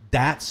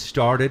 That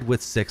started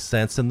with Sixth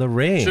Sense and The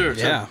Ring. Sure,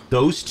 yeah.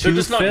 Those 2 films. They're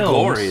just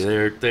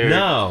not gory.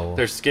 No.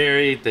 They're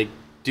scary. They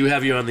do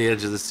have you on the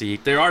edge of the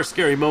seat. There are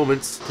scary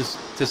moments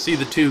to see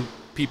the 2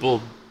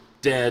 people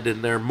dead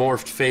and their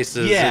morphed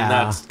faces. Yeah. And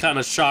that's kind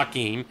of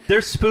shocking.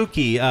 They're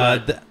spooky.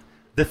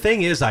 The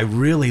thing is, I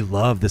really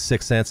love The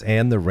Sixth Sense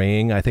and The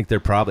Ring. I think they're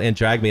probably... And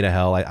Drag Me to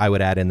Hell, I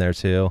would add in there,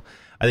 too.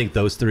 I think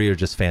those 3 are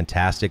just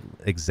fantastic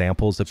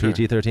examples of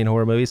PG-13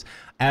 horror movies.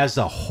 As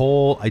a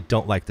whole, I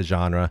don't like the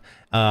genre.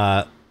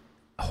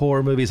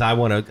 Horror movies, I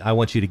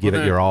want you to give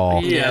it your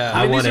all. Yeah.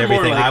 I want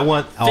everything. I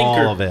want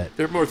all of it.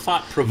 They're more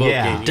thought-provoking.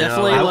 Yeah.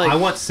 Definitely. I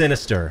want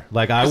sinister.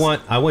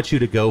 I want you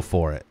to go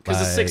for it. Because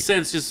The Sixth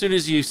Sense, as soon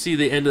as you see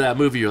the end of that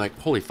movie, you're like,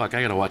 holy fuck,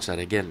 I gotta watch that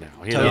again now.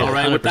 Right?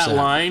 100%. With that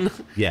line,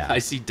 I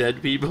see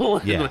dead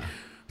people. Yeah. What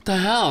the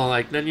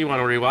hell? Then you want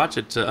to rewatch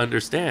it to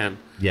understand.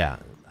 Yeah.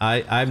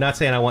 I'm not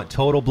saying I want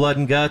total blood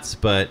and guts,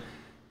 but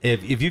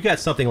if you got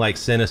something like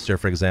Sinister,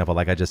 for example,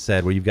 like I just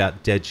said, where you've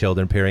got dead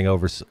children peering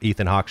over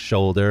Ethan Hawke's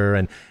shoulder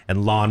and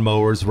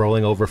lawnmowers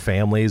rolling over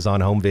families on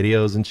home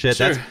videos and shit,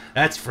 Sure.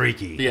 that's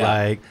freaky. Yeah.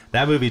 Like,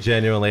 that movie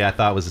genuinely I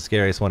thought was the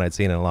scariest one I'd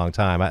seen in a long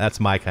time. That's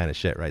my kind of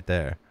shit right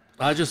there.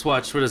 I just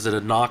watched, what is it,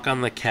 A Knock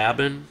on the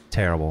Cabin?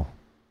 Terrible.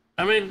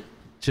 I mean,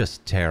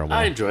 Just terrible.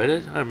 I enjoyed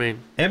it. I mean,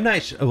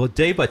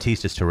 Dave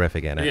Bautista's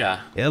terrific in it.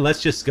 Yeah.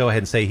 Let's just go ahead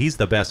and say he's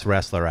the best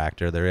wrestler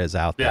actor there is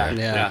out there.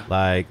 yeah.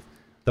 Like,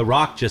 The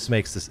Rock just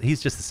makes this.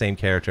 He's just the same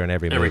character in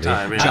every movie.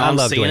 time, yeah. I John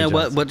love Cena. Dwayne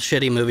What Johnson.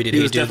 shitty movie did He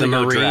he was do? The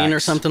definitely no Marine or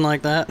Drax. something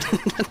like that?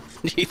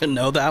 Do you even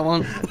know that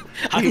one?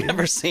 I've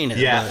never seen it.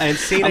 Yeah, but and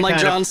Cena I'm like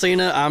kind of- John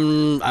Cena.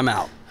 I'm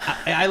out.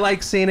 I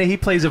like Cena. He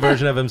plays a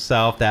version of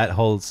himself. That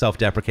whole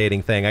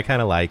self-deprecating thing. I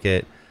kind of like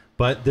it.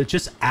 But the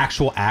just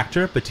actual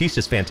actor,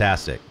 Batista's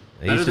fantastic.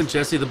 Better than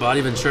Jesse the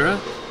Body Ventura?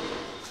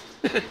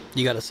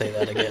 You got to say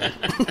that again.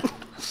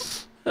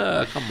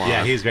 Come on.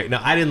 Yeah, he's great. No,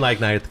 I didn't like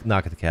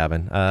Knock at the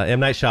Cabin. M.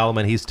 Night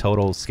Shyamalan, he's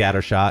total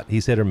scattershot.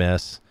 He's hit or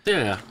miss.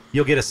 Yeah.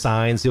 You'll get a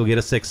Signs, you'll get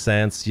a Sixth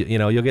Sense.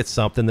 You'll get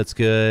something that's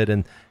good,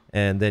 and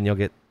then you'll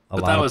get a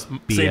But lot that of was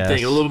BS. same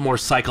thing, a little more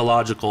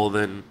psychological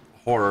than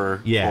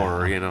horror. Yeah.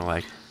 Horror,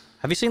 like.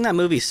 Have you seen that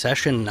movie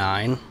Session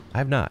 9? I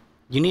have not.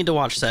 You need to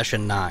watch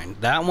Session 9.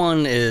 That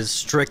one is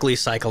strictly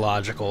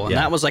psychological. And Yeah.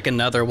 that was like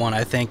another one,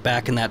 I think,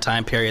 back in that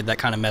time period that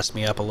kind of messed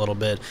me up a little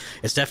bit.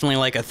 It's definitely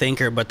like a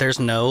thinker, but there's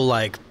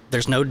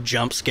no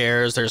jump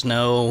scares. There's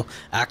no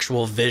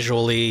actual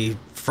visually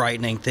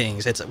frightening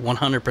things. It's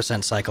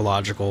 100%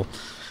 psychological.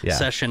 Yeah.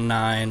 Session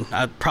 9.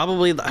 I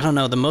don't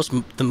know,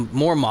 the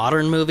more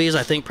modern movies,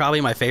 I think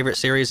probably my favorite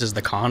series is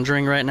The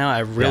Conjuring right now. I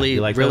really,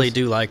 you like really those?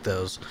 do like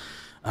those.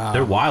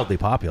 They're wildly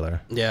popular.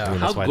 Yeah. I mean,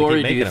 How that's why they gory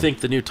keep do you making them. think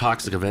the new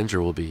Toxic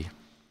Avenger will be?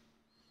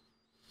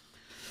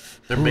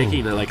 They're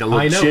making like a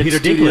I know, legit Peter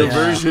studio Dinklage.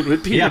 version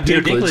with Peter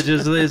Peter Dinklage.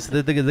 Dinklage is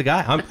the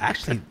guy.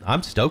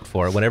 I'm stoked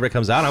for it. Whenever it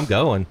comes out, I'm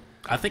going.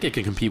 I think it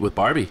can compete with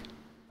Barbie.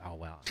 Oh,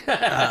 wow.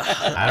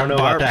 I don't know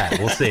about that.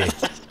 We'll see.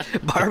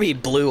 Barbie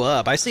blew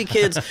up. I see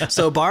kids.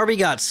 So Barbie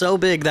got so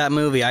big, that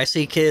movie. I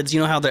see kids, you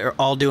know how they're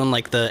all doing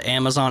like the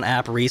Amazon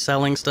app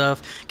reselling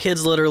stuff?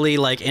 Kids literally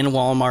like in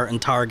Walmart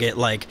and Target,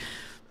 like,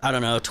 I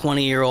don't know,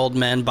 20-year-old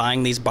men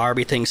buying these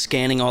Barbie things,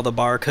 scanning all the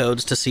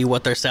barcodes to see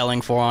what they're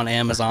selling for on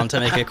Amazon to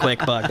make a quick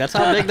buck. That's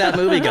how big that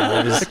movie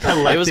got. It was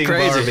Collecting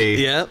crazy.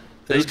 Barbie. Yep.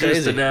 It They was just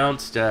crazy.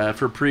 announced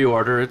for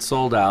pre-order, it's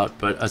sold out,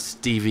 but a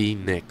Stevie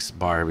Nicks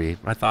Barbie.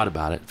 I thought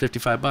about it,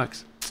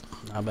 $55.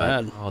 Not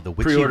bad. Oh, the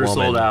witchy Pre-order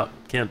woman. sold out.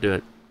 Can't do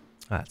it.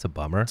 That's a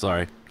bummer.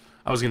 Sorry.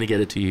 I was gonna get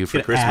it to you for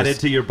Get Christmas. added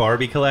to your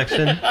Barbie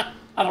collection.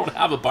 I don't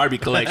have a Barbie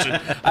collection.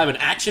 I have an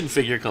action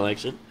figure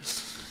collection.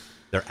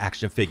 They're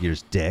action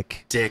figures,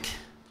 dick. Dick.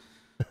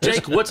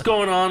 Jake, what's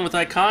going on with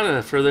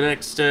Ikana for the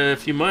next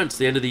few months,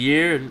 the end of the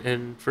year,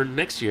 and for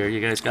next year? You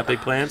guys got big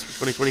plans for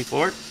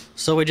 2024?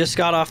 So we just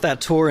got off that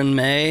tour in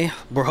May.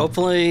 We're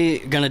hopefully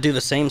going to do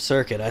the same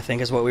circuit, I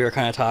think is what we were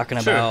kind of talking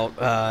Sure.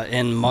 about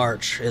in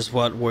March is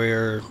what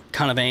we're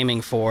kind of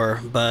aiming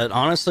for. But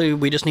honestly,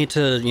 we just need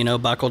to,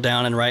 buckle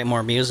down and write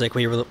more music.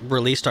 We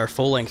released our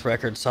full-length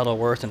record, Subtle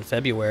Worth, in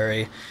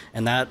February,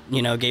 and that,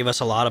 gave us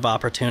a lot of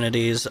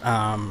opportunities.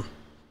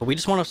 But we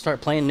just want to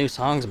start playing new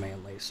songs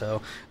mainly.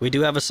 So we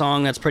do have a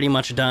song that's pretty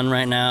much done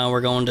right now.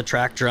 We're going to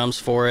track drums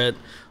for it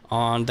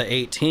on the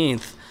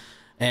 18th.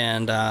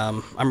 And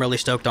I'm really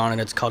stoked on it.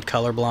 It's called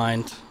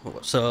Colorblind.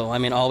 So,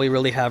 all we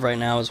really have right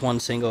now is one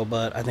single,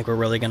 but I think we're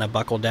really going to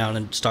buckle down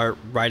and start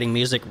writing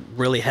music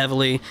really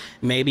heavily,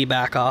 maybe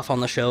back off on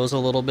the shows a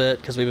little bit,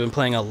 because we've been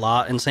playing a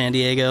lot in San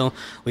Diego.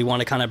 We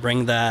want to kind of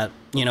bring that,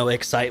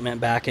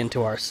 excitement back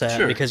into our set.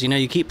 Sure. Because,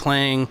 you keep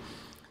playing,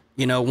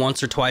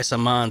 once or twice a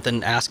month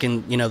and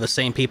asking, the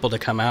same people to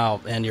come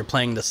out, and you're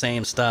playing the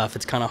same stuff.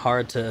 It's kind of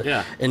hard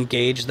to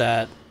engage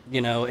that,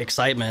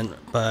 excitement,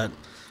 but...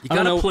 You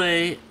gotta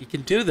play. You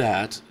can do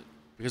that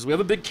because we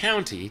have a big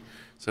county.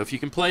 So if you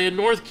can play in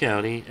North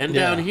County and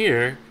down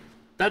here,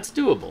 that's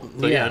doable.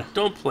 But yeah,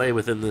 don't play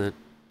within the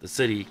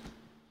city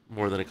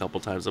more than a couple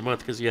times a month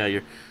because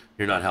you're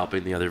not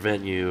helping the other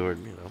venue, or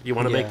you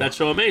want to make that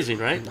show amazing,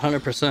 right?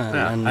 100%.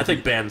 Yeah, And I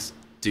think bands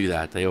do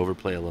that. They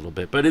overplay a little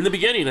bit, but in the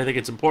beginning, I think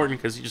it's important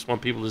because you just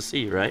want people to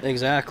see, right?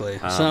 Exactly.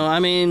 So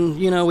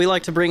we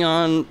like to bring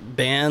on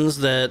bands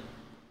that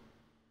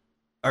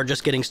are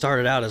just getting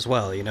started out as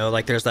well,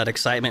 like there's that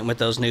excitement with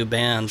those new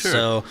bands. Sure.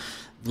 So,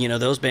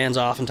 those bands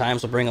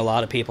oftentimes will bring a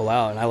lot of people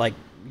out, and I like,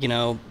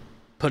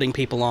 putting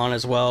people on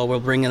as well. We're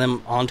bringing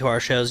them onto our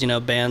shows,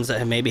 bands that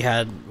have maybe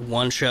had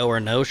one show or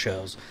no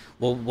shows.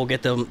 We'll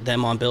get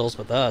them on bills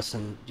with us,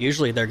 and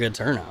usually they're good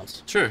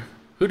turnouts. Sure.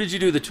 Who did you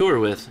do the tour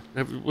with?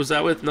 Was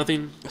that with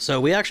Nothing?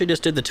 So we actually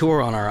just did the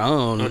tour on our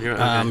own. On your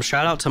own, okay.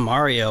 Shout out to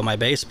Mario, my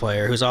bass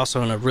player, who's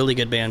also in a really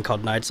good band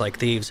called Nights Like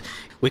Thieves.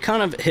 We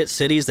kind of hit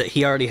cities that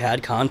he already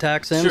had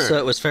contacts in, Sure. so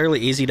it was fairly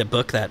easy to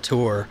book that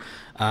tour.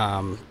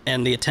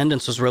 And the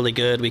attendance was really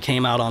good. We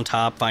came out on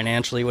top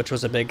financially, which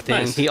was a big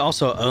thing. Nice. He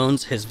also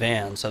owns his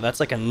van, so that's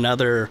like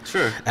another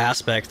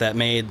aspect that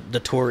made the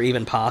tour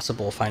even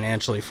possible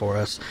financially for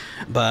us.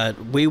 But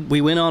we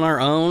went on our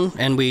own,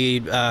 and we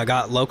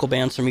got local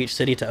bands from each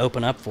city to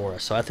open up for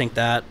us. So I think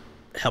that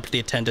helped the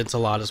attendance a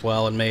lot as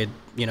well, and made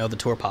the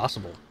tour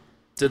possible.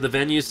 Did the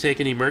venues take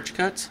any merch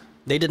cuts?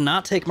 They did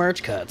not take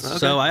merch cuts. Okay.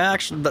 So I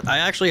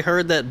actually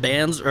heard that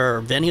bands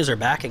or venues are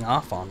backing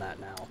off on that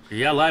now.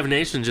 Yeah, Live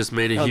Nation just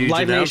made a huge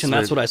Live announcement. Nation,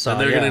 that's what I saw.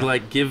 And they're gonna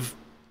like give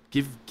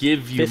you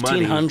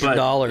money.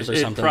 $1,500 or it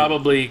something.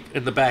 Probably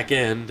in the back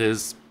end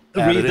is.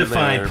 Read the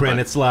fine there, print. but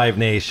It's Live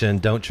Nation.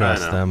 Don't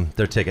trust them.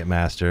 They're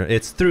Ticketmaster.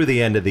 It's through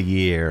the end of the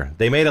year.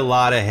 They made a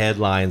lot of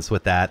headlines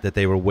with that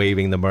they were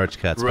waiving the merch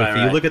cuts. But if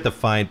you look at the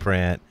fine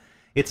print,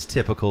 it's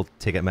typical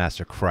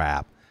Ticketmaster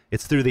crap.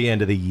 It's through the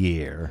end of the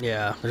year.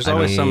 Yeah, there's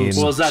always some.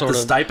 Well, is that sort the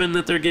stipend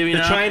that they're giving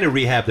They're out? trying to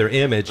rehab their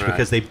image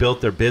because they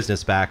built their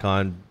business back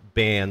on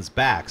bands'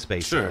 backs,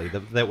 basically,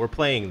 that were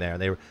playing there.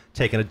 They were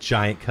taking a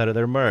giant cut of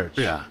their merch.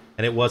 Yeah.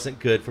 And it wasn't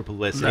good for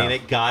publicity. No. And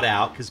it got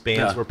out because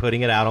bands were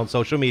putting it out on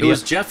social media. It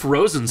was Jeff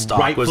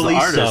Rosenstock was the Rightfully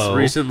artist. so.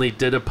 Recently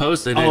did a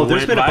post and it there's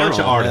went been a bunch viral.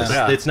 of artists.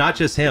 Yeah. It's not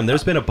just him.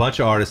 There's been a bunch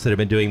of artists that have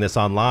been doing this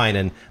online,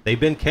 and they've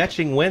been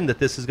catching wind that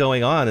this is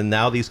going on, and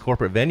now these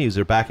corporate venues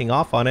are backing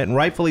off on it, and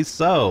rightfully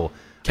so.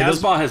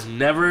 Casbah has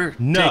never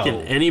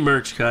taken any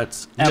merch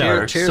cuts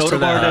ever. Cheers to Sotobar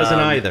that. doesn't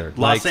either.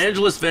 Los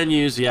Angeles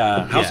venues,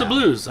 House of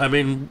Blues. I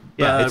mean,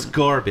 it's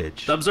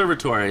garbage. The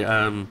Observatory.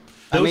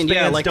 Those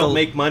bands don't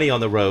make money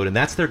on the road, and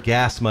that's their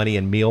gas money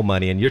and meal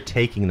money, and you're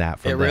taking that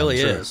from them. It really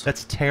is.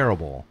 That's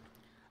terrible.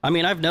 I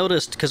mean, I've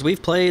noticed, because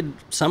we've played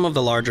some of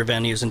the larger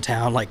venues in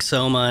town, like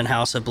Soma and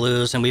House of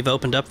Blues, and we've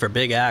opened up for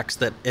big acts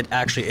that it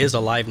actually is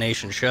a Live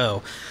Nation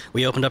show.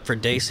 We opened up for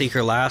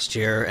Dayseeker last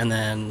year, and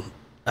then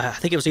I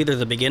think it was either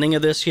the beginning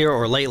of this year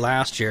or late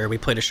last year, we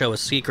played a show with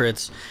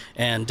Secrets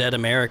and Dead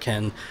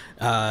American.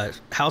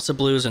 House of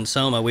Blues and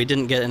Soma, we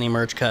didn't get any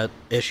merch cut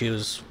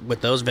issues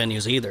with those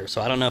venues either.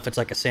 So I don't know if it's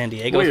like a San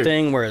Diego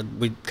thing where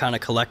we kind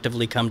of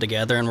collectively come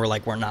together and we're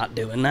like, we're not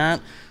doing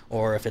that,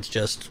 or if it's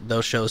just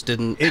those shows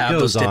didn't have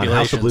those stipulations.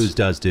 House of Blues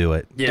does do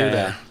it.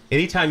 Yeah.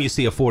 Anytime you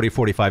see a $40,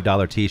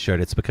 $45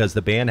 T-shirt, it's because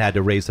the band had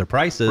to raise their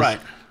prices. Right.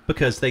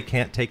 Because they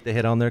can't take the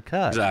hit on their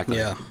cut. Exactly.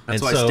 Yeah.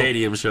 That's why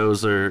stadium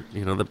shows are, the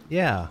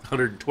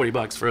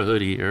 $120 for a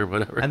hoodie or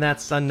whatever. And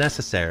that's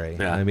unnecessary.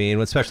 Yeah. I mean,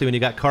 especially when you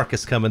got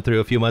Carcass coming through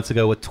a few months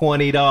ago with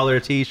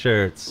 $20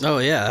 T-shirts. Oh,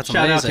 yeah, that's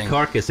Shout amazing. out to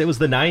Carcass. It was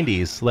the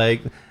 90s.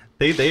 Like,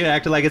 they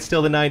acted like it's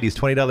still the 90s.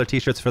 $20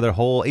 T-shirts for their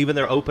even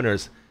their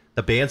openers.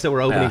 The bands that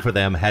were opening for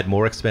them had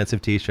more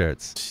expensive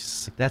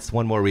T-shirts. That's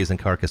one more reason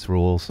Carcass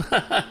rules.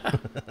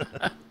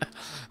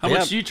 How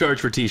much do you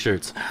charge for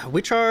T-shirts?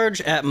 We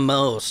charge at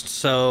most,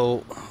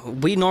 so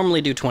we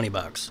normally do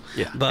 $20.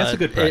 Yeah, but that's a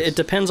good price. It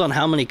depends on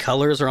how many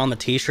colors are on the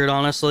T-shirt.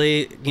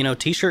 Honestly,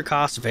 T-shirt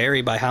costs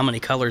vary by how many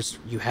colors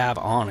you have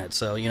on it.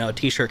 So a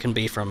T-shirt can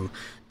be from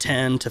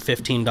 $10 to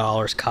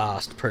 $15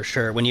 cost per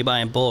shirt. When you buy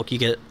in bulk, you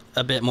get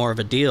a bit more of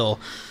a deal.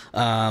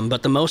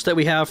 But the most that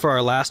we have for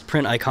our last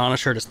print Ikana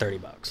shirt is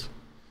 $30,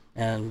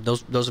 and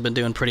those have been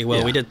doing pretty well.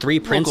 Yeah. We did 3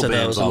 prints Local of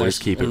bands those. always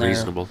keep it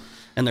reasonable.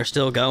 And they're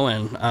still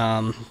going.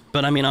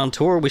 But I mean, on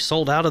tour, we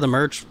sold out of the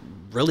merch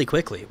really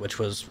quickly, which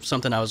was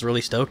something I was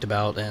really stoked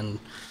about. And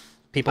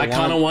people, I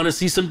kind of want to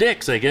see some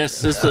dicks. I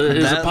guess is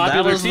a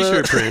popular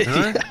T-shirt print.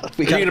 Huh? Yeah,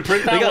 we got to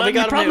print that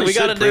one. We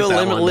got to do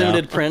a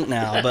limited print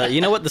now. But you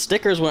know what? The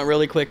stickers went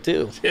really quick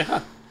too.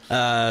 Yeah.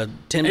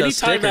 Tim does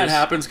stickers. Anytime that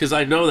happens, because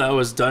I know that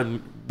was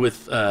done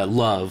with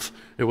love.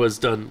 It was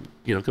done,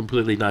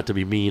 completely not to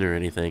be mean or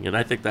anything. And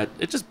I think that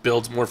it just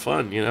builds more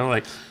fun.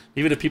 Like.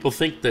 Even if people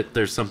think that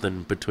there's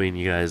something between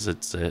you guys,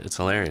 it's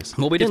hilarious.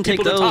 Well, we didn't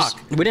take those.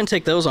 We didn't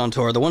take those on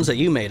tour. The ones that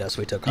you made us,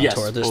 we took on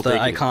tour. There's the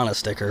Ikana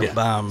sticker.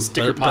 Yeah.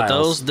 Sticker but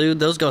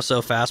those go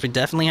so fast. We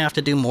definitely have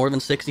to do more than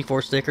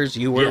 64 stickers.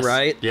 You were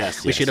right.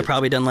 Yes. We should have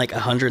probably done like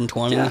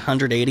 120,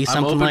 180,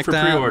 something like that.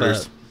 I'm open for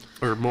pre-orders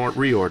or more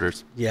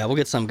reorders. Yeah, we'll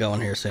get some going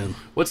here soon.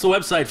 What's the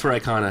website for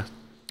Ikana?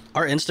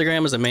 Our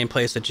Instagram is the main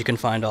place that you can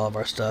find all of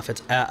our stuff.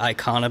 It's at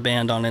Ikana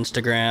Band on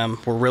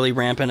Instagram. We're really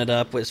ramping it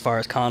up as far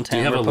as content. Do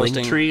you have a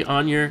link tree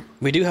on your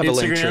We do have Instagram? a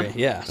link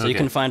tree, yeah. So you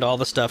can find all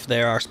the stuff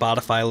there, our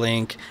Spotify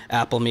link,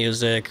 Apple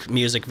Music,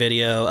 music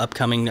video,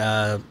 upcoming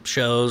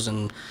shows,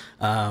 and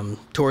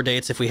tour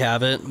dates if we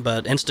have it.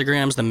 But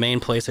Instagram's the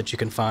main place that you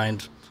can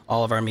find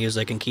all of our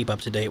music and keep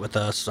up to date with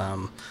us.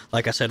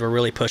 Like I said, we're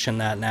really pushing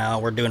that now.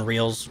 We're doing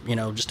reels,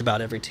 just about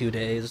every 2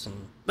 days. And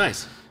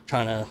nice.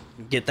 Trying to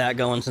get that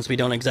going since we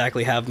don't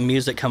exactly have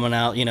music coming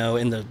out,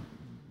 in the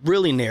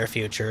really near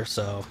future.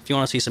 So if you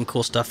want to see some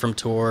cool stuff from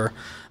tour,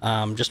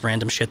 just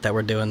random shit that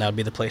we're doing, that would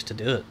be the place to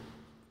do it.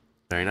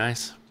 Very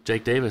nice.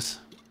 Jake Davis.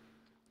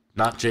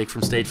 Not Jake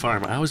from State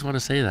Farm. I always want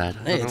to say that.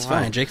 Hey, it's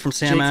fine. Jake from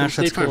Sam Ash.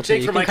 That's cool.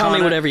 Jake you from can call me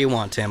Ikana. whatever you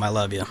want, Tim. I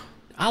love you.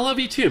 I love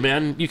you too,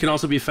 man. You can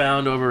also be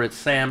found over at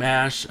Sam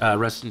Ash.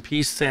 Rest in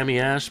peace, Sammy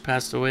Ash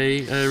passed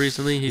away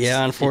recently.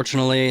 Yeah,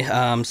 unfortunately,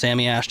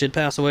 Sammy Ash did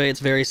pass away. It's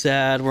very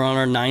sad. We're on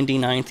our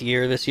 99th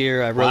year this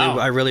year.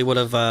 I really would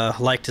have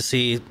liked to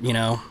see, you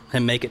know,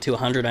 him make it to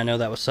 100. I know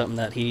that was something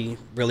that he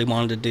really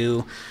wanted to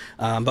do.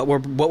 But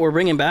what we're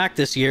bringing back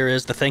this year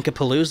is the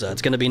Thinkapalooza.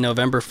 It's going to be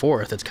November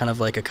 4th. It's kind of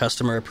like a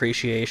customer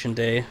appreciation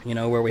day, you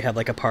know, where we have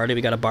like a party.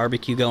 We got a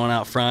barbecue going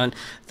out front,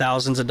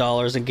 thousands of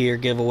dollars in gear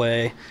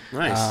giveaway.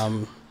 Nice.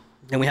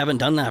 And we haven't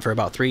done that for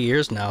about 3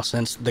 years now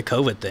since the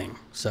COVID thing.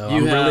 So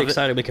I'm really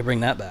excited we can bring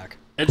that back.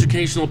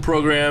 Educational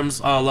programs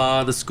a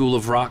la the School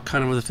of Rock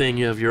kind of a thing.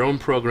 You have your own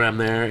program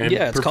there. And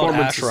yeah, it's called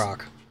Ash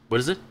Rock. What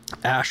is it?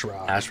 Ash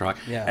Rock. Ash Rock.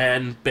 Yeah.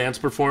 And bands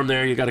perform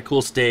there. You got a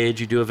cool stage.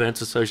 You do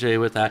events associated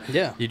with that.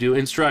 Yeah. You do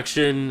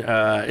instruction.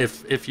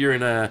 If you're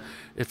in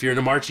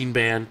a marching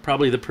band,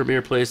 probably the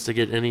premier place to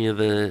get any of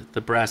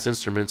the brass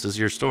instruments is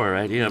your store,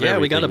 right? You have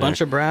we got a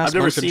bunch of brass,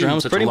 bunch of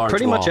drums,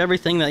 pretty much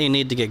everything that you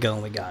need to get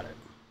going. We got it.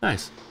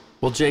 Nice.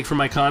 Well, Jake from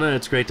Ikana,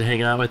 it's great to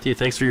hang out with you.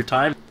 Thanks for your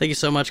time. Thank you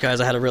so much, guys.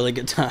 I had a really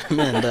good time,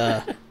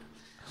 and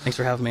thanks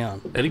for having me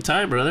on.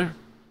 Anytime, brother.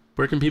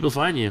 Where can people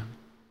find you?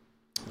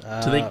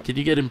 Can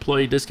you get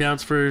employee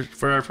discounts for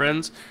our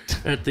friends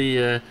at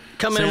the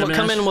come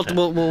in.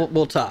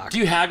 We'll talk. Do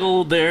you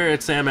haggle there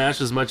at Sam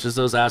Ash as much as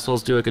those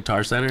assholes do at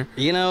Guitar Center?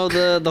 You know,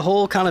 the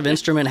whole kind of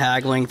instrument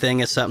haggling thing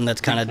is something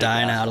that's kind of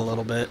dying out a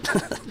little bit.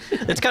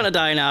 It's kind of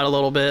dying out a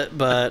little bit,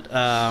 but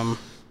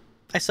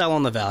I sell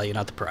on the value,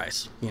 not the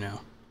price. You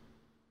know.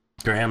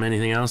 Graham,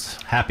 anything else?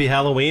 Happy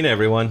Halloween,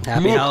 everyone.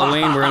 Happy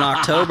Halloween. We're in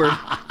October.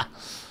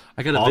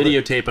 I got a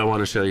videotape I want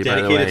to show you, by the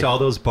way. Dedicated to all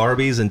those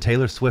Barbies and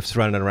Taylor Swift's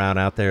running around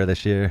out there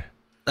this year.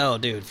 Oh,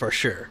 dude, for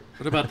sure.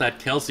 What about that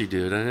Kelsey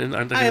dude?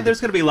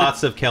 There's going to be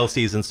lots of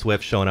Kelseys and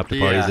Swifts showing up to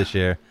parties this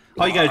year.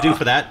 All you got to do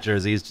for that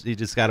jersey is you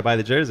just got to buy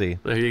the jersey.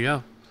 There you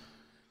go.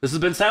 This has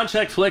been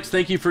Soundcheck Flicks.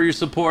 Thank you for your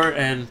support,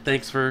 and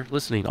thanks for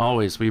listening.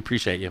 Always, we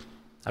appreciate you.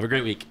 Have a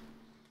great week.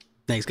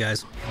 Thanks,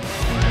 guys.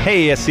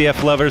 Hey,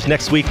 SCF lovers.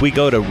 Next week, we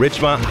go to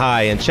Ridgemont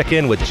High and check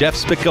in with Jeff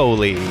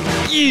Spicoli.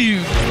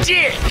 You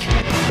dick!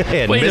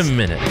 Wait a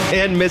minute.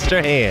 And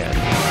Mr. Hand.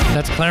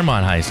 That's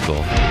Claremont High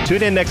School.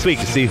 Tune in next week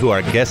to see who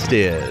our guest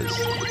is.